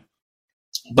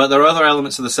 But there are other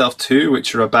elements of the self too,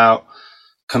 which are about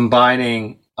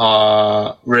combining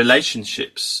our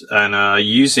relationships and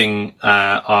using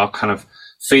our kind of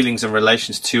feelings and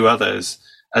relations to others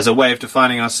as a way of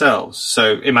defining ourselves.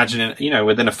 So imagine,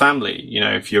 within a family,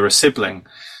 if you're a sibling,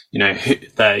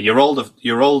 your older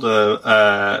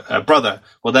brother,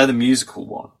 well, they're the musical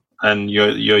one, and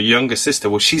your younger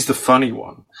sister, well, she's the funny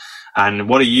one. And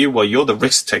what are you? Well, you're the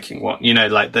risk-taking one.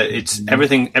 It's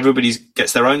everything. Everybody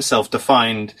gets their own self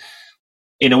defined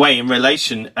in a way, in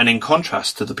relation and in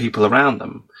contrast to the people around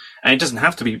them. And it doesn't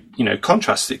have to be,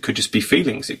 contrast. It could just be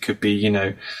feelings. It could be,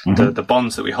 the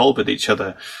bonds that we hold with each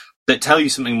other that tell you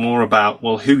something more about,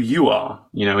 well, who you are,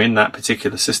 in that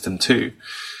particular system too.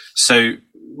 So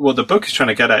what the book is trying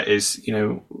to get at is,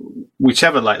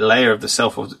 whichever layer of the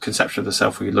self or the conception of the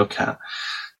self we look at,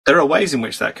 there are ways in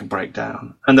which that can break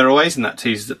down. And there are ways in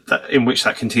in which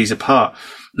that can tease apart.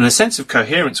 And the sense of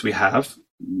coherence we have,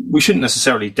 we shouldn't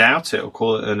necessarily doubt it or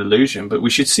call it an illusion, but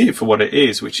we should see it for what it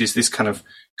is, which is this kind of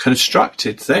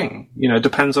constructed thing,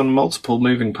 depends on multiple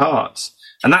moving parts.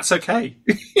 And that's okay.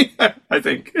 I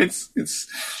think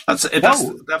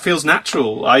that feels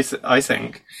natural. I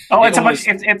think. Oh, it's a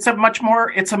much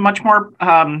more. It's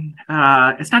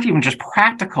not even just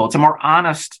practical. It's a more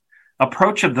honest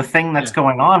approach of the thing that's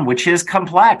going on, which is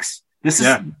complex. This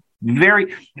is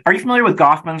very. Are you familiar with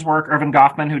Goffman's work, Irving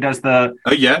Goffman, who does the?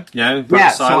 Oh yeah.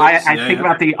 So I think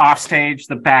about the offstage,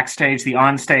 the backstage, the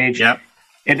onstage. Yeah.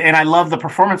 And I love the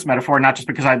performance metaphor, not just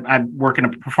because I work in a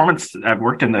performance, I've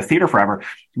worked in the theater forever,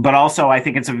 but also I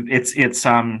think it's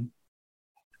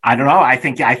I don't know. I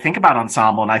think about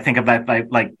ensemble, and I think of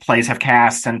that like plays have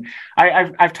casts, and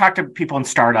I've talked to people in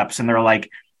startups, and they're like,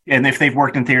 and if they've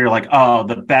worked in theater, like, oh,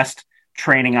 the best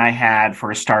training I had for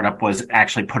a startup was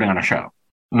actually putting on a show.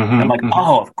 I'm like,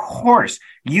 oh, of course,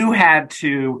 you had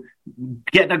to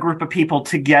get a group of people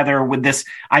together with this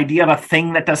idea of a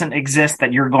thing that doesn't exist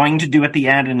that you're going to do at the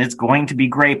end, and it's going to be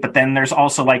great. But then there's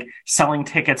also like selling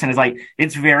tickets, and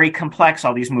it's very complex,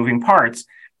 all these moving parts.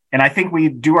 And I think we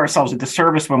do ourselves a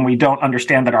disservice when we don't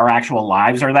understand that our actual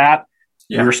lives are that.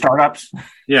 Yeah. We're startups.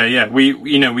 Yeah. We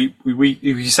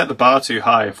set the bar too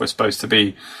high if we're supposed to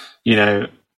be,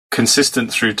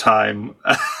 consistent through time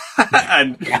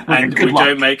and we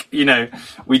don't make,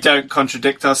 we don't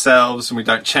contradict ourselves, and we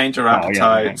don't change our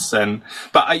appetites.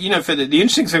 But for the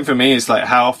interesting thing for me is like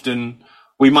how often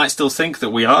we might still think that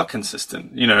we are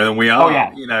consistent, and we are,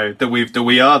 that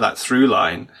we are that through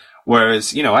line.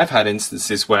 Whereas, I've had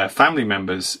instances where family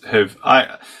members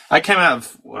I came out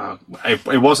of,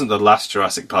 it wasn't the last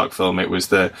Jurassic Park film. It was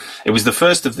the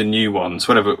first of the new ones,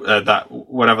 whatever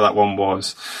that one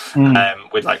was,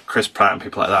 with like Chris Pratt and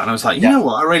people like that. And I was like, you know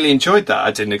what? I really enjoyed that.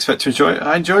 I didn't expect to enjoy it.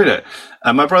 I enjoyed it.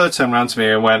 And my brother turned around to me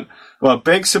and went, well,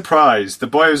 big surprise. The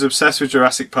boy who's obsessed with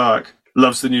Jurassic Park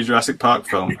loves the new Jurassic Park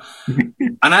film.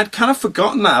 And I'd kind of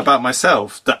forgotten that about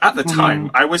myself, that at the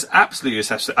time I was absolutely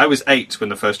obsessed. I was 8 when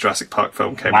the first Jurassic Park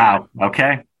film came out. Wow.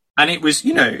 Okay. And it was,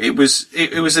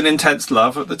 it was an intense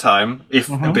love at the time, if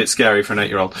a bit scary for an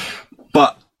 8-year-old.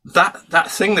 But that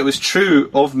thing that was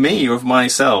true of me, of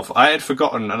myself, I had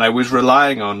forgotten, and I was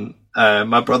relying on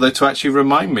my brother to actually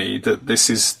remind me that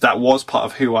that was part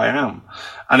of who I am.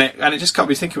 And it just got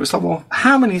me thinking, it was like, well,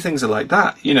 how many things are like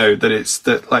that? That it's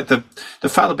the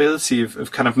fallibility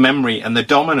of kind of memory and the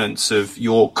dominance of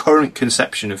your current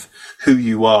conception of who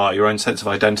you are, your own sense of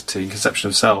identity and conception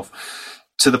of self,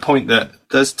 to the point that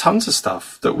there's tons of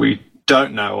stuff that we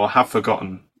don't know or have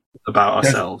forgotten about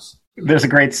ourselves. There's a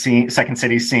great scene, Second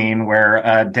City scene,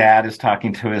 where dad is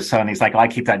talking to his son. He's like, I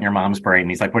keep that in your mom's brain.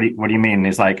 He's like, what do you mean? And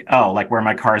he's like, oh, like where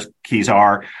my car's keys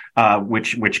are,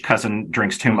 which cousin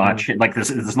drinks too much, like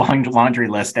this long laundry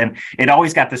list. And it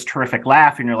always got this terrific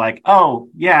laugh. And you're like, oh,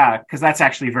 yeah, because that's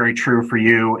actually very true for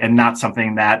you and not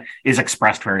something that is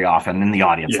expressed very often in the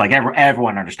audience. Like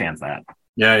everyone understands that.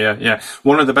 Yeah.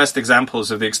 One of the best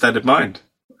examples of the extended mind.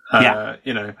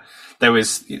 There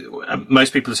was,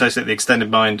 most people associate the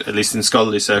extended mind, at least in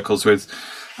scholarly circles, with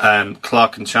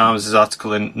Clark and Chalmers'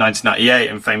 article in 1998,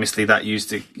 and famously that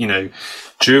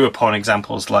drew upon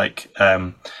examples like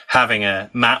having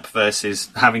a map versus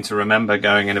having to remember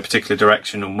going in a particular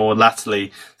direction, or more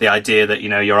latterly, the idea that,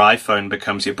 your iPhone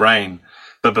becomes your brain.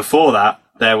 But before that,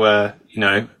 there were,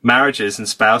 marriages and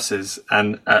spouses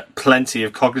and plenty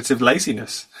of cognitive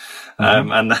laziness.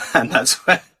 And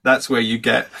that's where you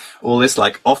get all this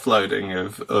like offloading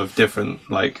of different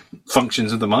like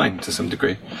functions of the mind to some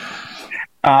degree.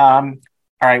 All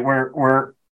right,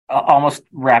 we're almost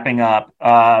wrapping up.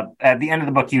 At the end of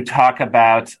the book, you talk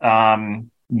about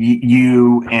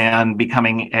you and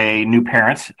becoming a new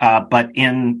parent, but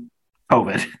in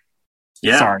COVID.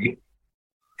 Yeah, sorry,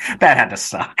 that had to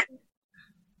suck.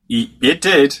 It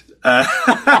did.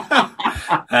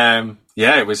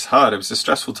 It was hard. It was a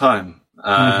stressful time.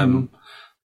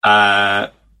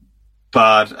 But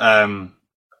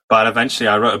eventually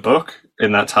I wrote a book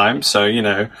in that time. So,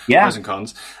 pros and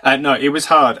cons. No, it was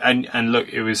hard. And look,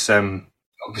 it was,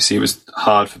 obviously it was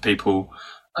hard for people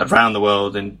around the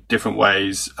world in different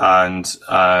ways. And,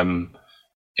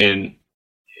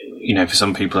 for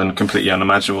some people in completely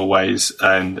unimaginable ways.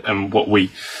 And what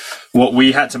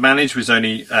we had to manage was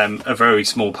only a very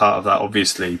small part of that,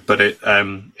 obviously. But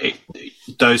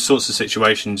those sorts of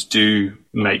situations do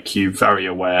make you very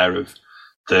aware of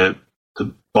the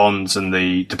bonds and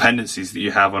the dependencies that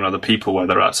you have on other people,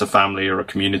 whether that's a family or a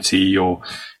community, or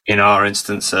in our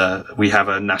instance, we have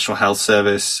a National Health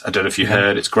Service. I don't know if you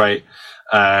heard; it's great.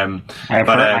 I've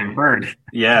heard.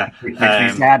 Yeah, it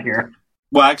makes me sad here.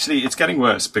 Well, actually, it's getting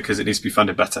worse because it needs to be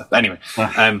funded better. Anyway,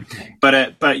 but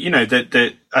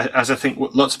as I think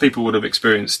lots of people would have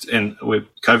experienced with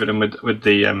COVID and with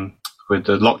the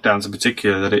lockdowns in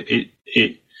particular, that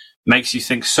it makes you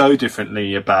think so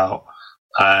differently about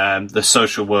the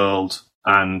social world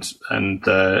and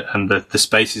the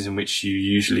spaces in which you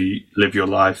usually live your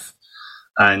life,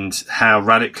 and how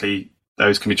radically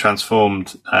those can be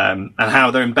transformed, and how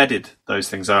they're embedded, those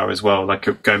things are as well.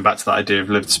 Like going back to that idea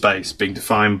of lived space being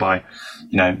defined by,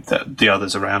 the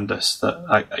others around us,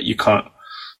 that you can't,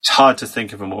 it's hard to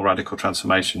think of a more radical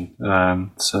transformation.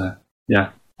 It's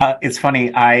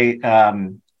funny.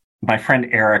 My friend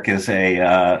Eric is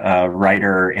a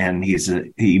writer, and he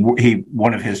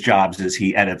one of his jobs is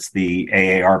he edits the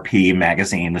AARP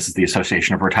magazine. This is the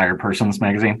Association of Retired Persons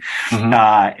magazine.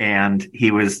 And he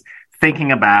was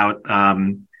thinking about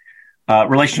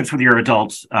relationships with your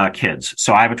adult kids.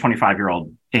 So I have a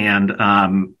 25-year-old, and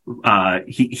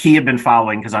he had been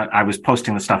following, because I was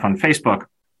posting the stuff on Facebook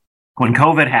when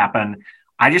COVID happened.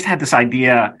 I just had this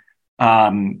idea,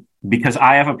 because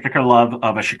I have a particular love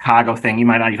of a Chicago thing. You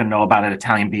might not even know about it,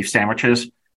 Italian beef sandwiches.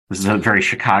 This is a very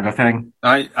Chicago thing.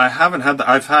 I haven't had that.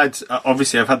 I've had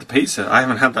the pizza. I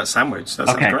haven't had that sandwich. That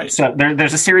sounds great. So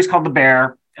there's a series called The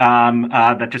Bear.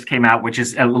 that just came out, which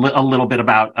is a little bit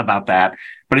about that.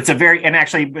 But it's and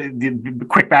actually, the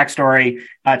quick backstory,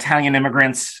 Italian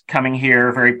immigrants coming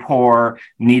here, very poor,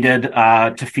 needed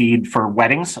to feed for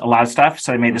weddings, a lot of stuff.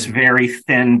 So they made this very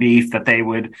thin beef that they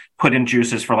would put in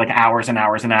juices for like hours and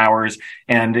hours and hours.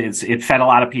 And it fed a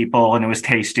lot of people, and it was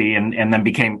tasty, and then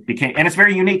became, and it's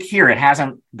very unique here. It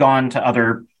hasn't gone to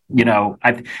other,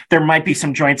 there might be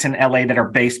some joints in LA that are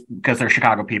based because they're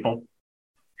Chicago people.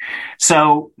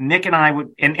 So Nick and I would,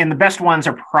 and the best ones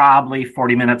are probably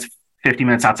 40 minutes, 50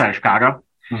 minutes outside of Chicago.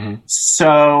 Mm-hmm.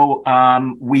 So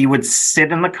we would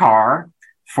sit in the car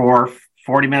for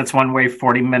 40 minutes one way,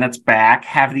 40 minutes back,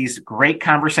 have these great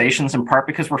conversations, in part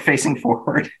because we're facing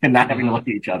forward and not having to look at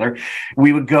each other.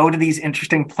 We would go to these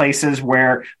interesting places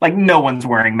where, like, no one's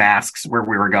wearing masks where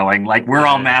we were going. Like, we're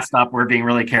all masked up. We're being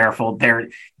really careful.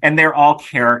 They're all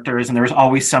characters, and there's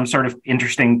always some sort of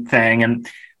interesting thing. And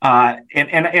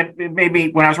it made me,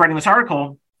 when I was writing this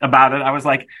article about it, I was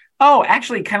like, oh,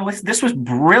 actually, this was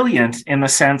brilliant in the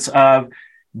sense of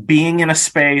being in a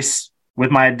space with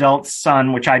my adult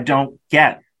son, which I don't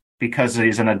get because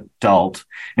he's an adult.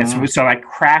 And so I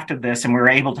crafted this, and we were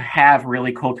able to have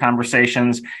really cool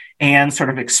conversations and sort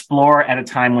of explore at a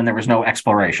time when there was no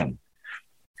exploration.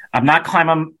 I'm not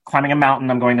climbing a mountain.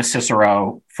 I'm going to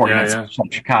Cicero 40 minutes from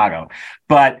Chicago.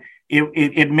 But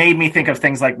it made me think of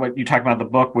things like what you talk about in the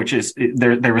book, which is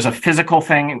there was a physical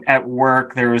thing at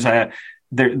work. There's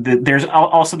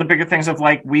also the bigger things of,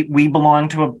 like, we belong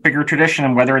to a bigger tradition,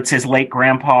 and whether it's his late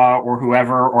grandpa or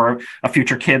whoever, or a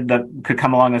future kid that could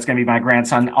come along that's going to be my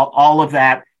grandson, all of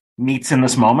that meets in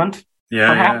this moment. Yeah,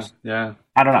 perhaps. yeah.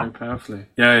 I don't know. Very powerfully.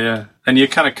 Yeah. And you're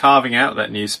kind of carving out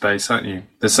that new space, aren't you?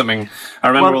 There's something, I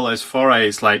remember all those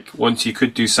forays, like, once you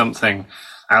could do something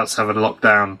outside of a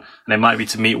lockdown, and it might be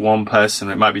to meet one person,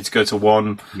 it might be to go to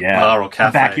one bar or cafe,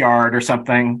 a backyard or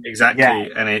something.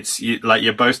 Exactly, and it's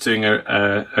you're both doing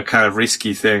a kind of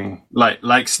risky thing,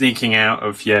 like sneaking out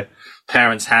of your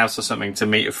parents' house or something to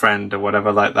meet a friend or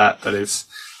whatever like that. But it's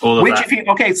all of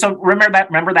that. So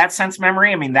remember that sense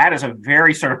memory. I mean, that is a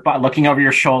very sort of looking over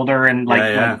your shoulder, and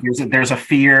like there's a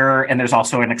fear, and there's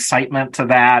also an excitement to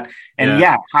that. And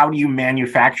how do you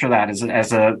manufacture that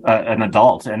as an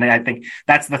adult? And I think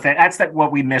that's the thing. That's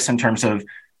what we miss in terms of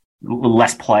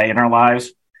less play in our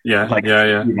lives. I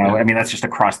mean, that's just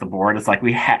across the board. It's like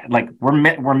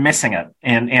we're missing it,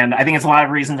 and I think it's a lot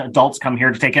of reasons adults come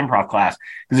here to take improv class,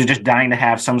 because they're just dying to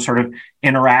have some sort of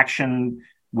interaction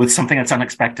with something that's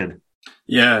unexpected.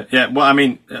 Yeah. Well, I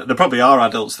mean, there probably are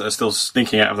adults that are still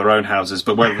sneaking out of their own houses,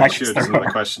 but whether they should is another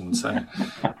question. So.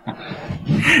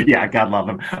 Yeah, God love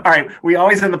them. All right, we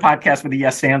always end the podcast with a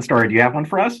yes and story. Do you have one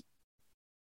for us?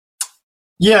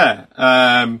 Yeah.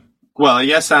 Well, a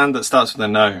yes and that starts with a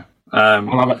no. I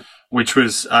love it. Which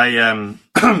was the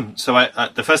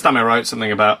first time I wrote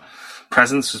something about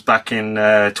presence was back in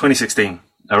 2016.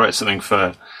 I wrote something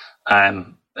for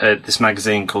this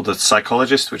magazine called The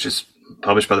Psychologist, which is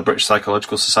published by the British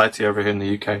Psychological Society over here in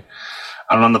the UK.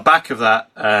 And on the back of that,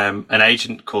 an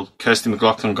agent called Kirsty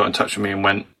McLaughlin got in touch with me and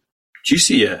went, "Do you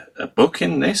see a book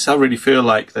in this? I really feel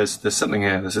like there's something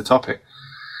here. There's a topic."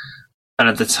 And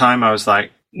at the time, I was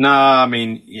like, "No, I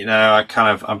mean,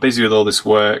 I'm busy with all this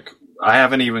work. I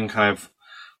haven't even kind of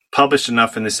published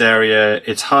enough in this area.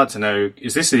 It's hard to know,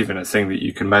 is this even a thing that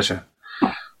you can measure?"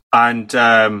 And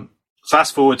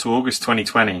fast forward to August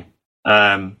 2020.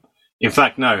 In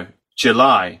fact, no,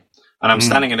 July. And I'm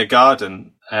standing in a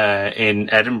garden in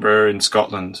Edinburgh in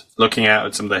Scotland, looking out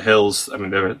at some of the hills. I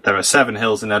mean, there are 7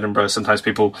 hills in Edinburgh. Sometimes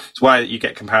it's why you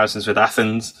get comparisons with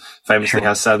Athens, famously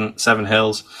has seven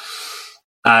hills.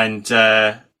 And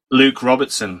Luke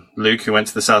Robertson, who went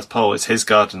to the South Pole, it's his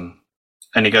garden.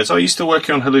 And he goes, "Oh, you still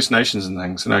working on hallucinations and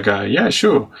things?" And I go, "Yeah,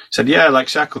 sure." He said, "Yeah, like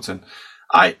Shackleton.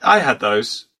 I had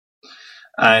those."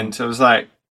 And I was like,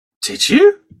 "Did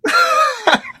you?"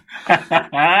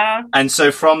 And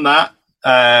so from that,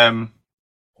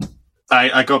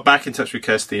 I got back in touch with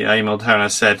Kirsty. I emailed her and I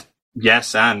said,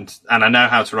 yes, and I know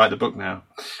how to write the book now.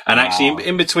 And actually,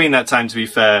 in between that time, to be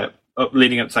fair,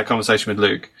 leading up to that conversation with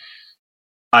Luke,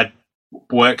 I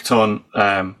worked on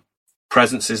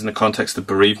presences in the context of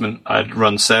bereavement. I'd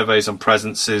run surveys on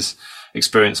presences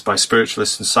experienced by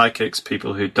spiritualists and psychics,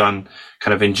 people who'd done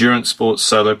kind of endurance sports,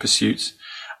 solo pursuits.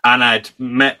 And I'd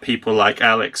met people like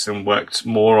Alex and worked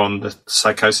more on the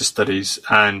psychosis studies.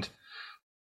 And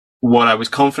what I was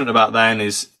confident about then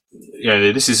is,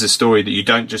 this is a story that you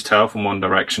don't just tell from one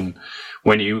direction.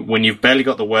 When you've barely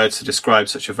got the words to describe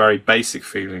such a very basic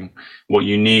feeling, what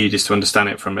you need is to understand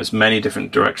it from as many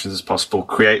different directions as possible,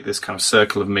 create this kind of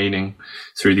circle of meaning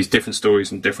through these different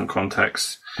stories and different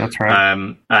contexts. That's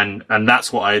right. And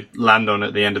that's what I land on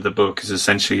at the end of the book, is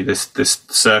essentially this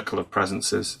circle of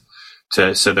presences,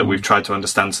 so that we've tried to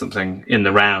understand something in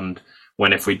the round,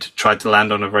 when if we tried to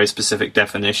land on a very specific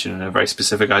definition and a very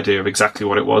specific idea of exactly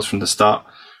what it was from the start,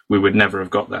 we would never have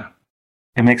got there.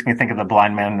 It makes me think of the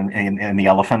blind man and the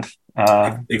elephant.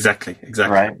 Exactly.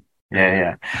 Right.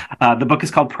 Yeah. The book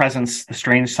is called Presence, The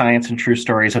Strange Science and True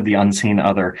Stories of the Unseen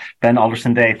Other. Ben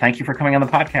Alderson-Day, thank you for coming on the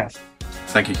podcast.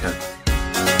 Thank you, Ken.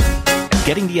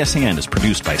 Getting the SAN is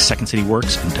produced by Second City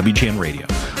Works and WGN Radio.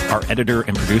 Our editor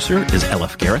and producer is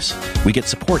LF Garris. We get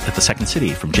support at the Second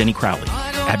City from Jenny Crowley,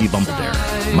 Abby Bumbledare,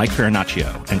 Mike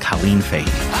Farinaccio, and Colleen Fahey.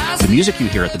 The music you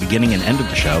hear at the beginning and end of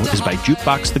the show is by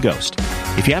Jukebox the Ghost.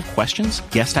 If you have questions,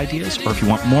 guest ideas, or if you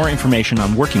want more information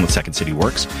on working with Second City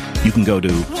Works, you can go to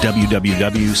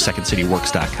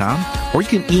www.secondcityworks.com, or you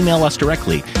can email us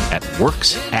directly at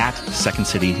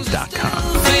works@secondcity.com.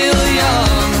 Feel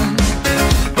young,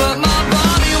 but my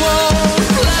body won't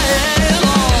play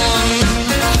along.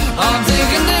 I'm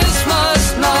thinking this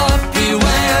must not be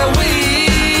where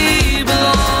we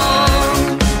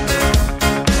belong.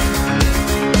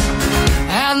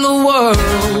 And the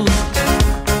world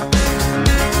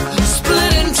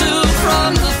split in two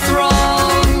from the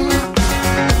throng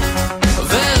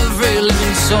of every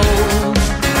living soul.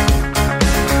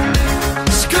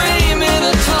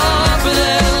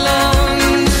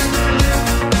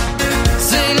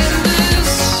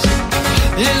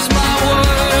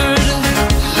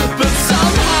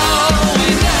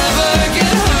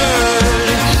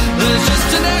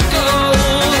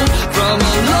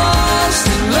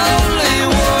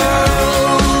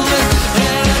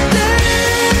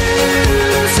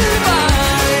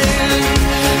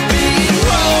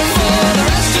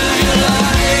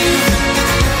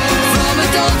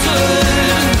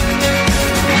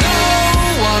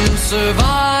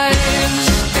 Survives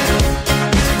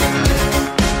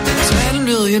 10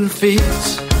 million feet,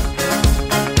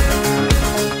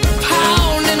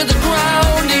 pound into the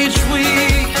ground each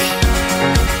week.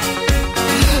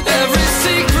 Every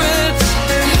secret,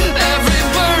 every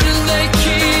burden they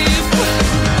keep,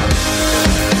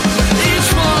 each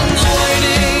one's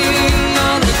waiting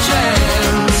on the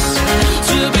chance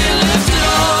to be lifted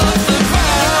off the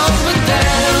ground, but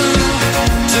then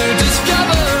to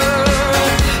discover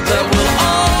that we'll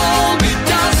all be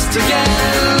dust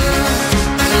again.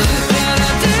 And I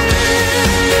dare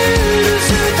to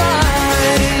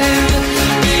survive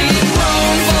being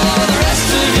grown for the rest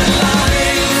of your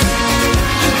life.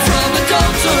 From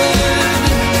adulthood,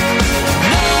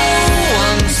 no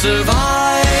one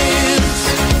survives.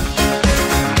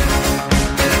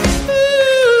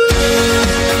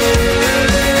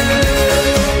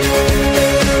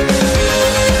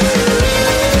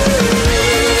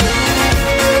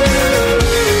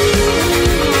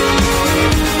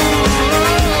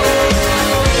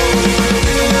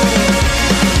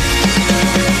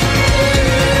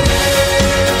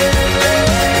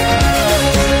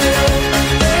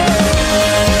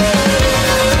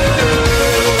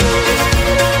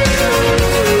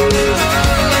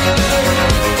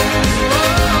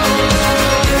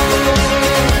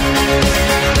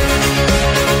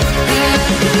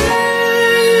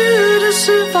 To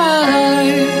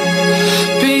survive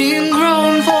being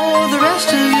grown for the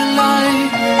rest of your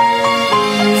life.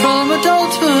 From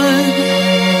adulthood,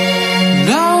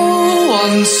 no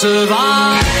one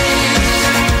survives.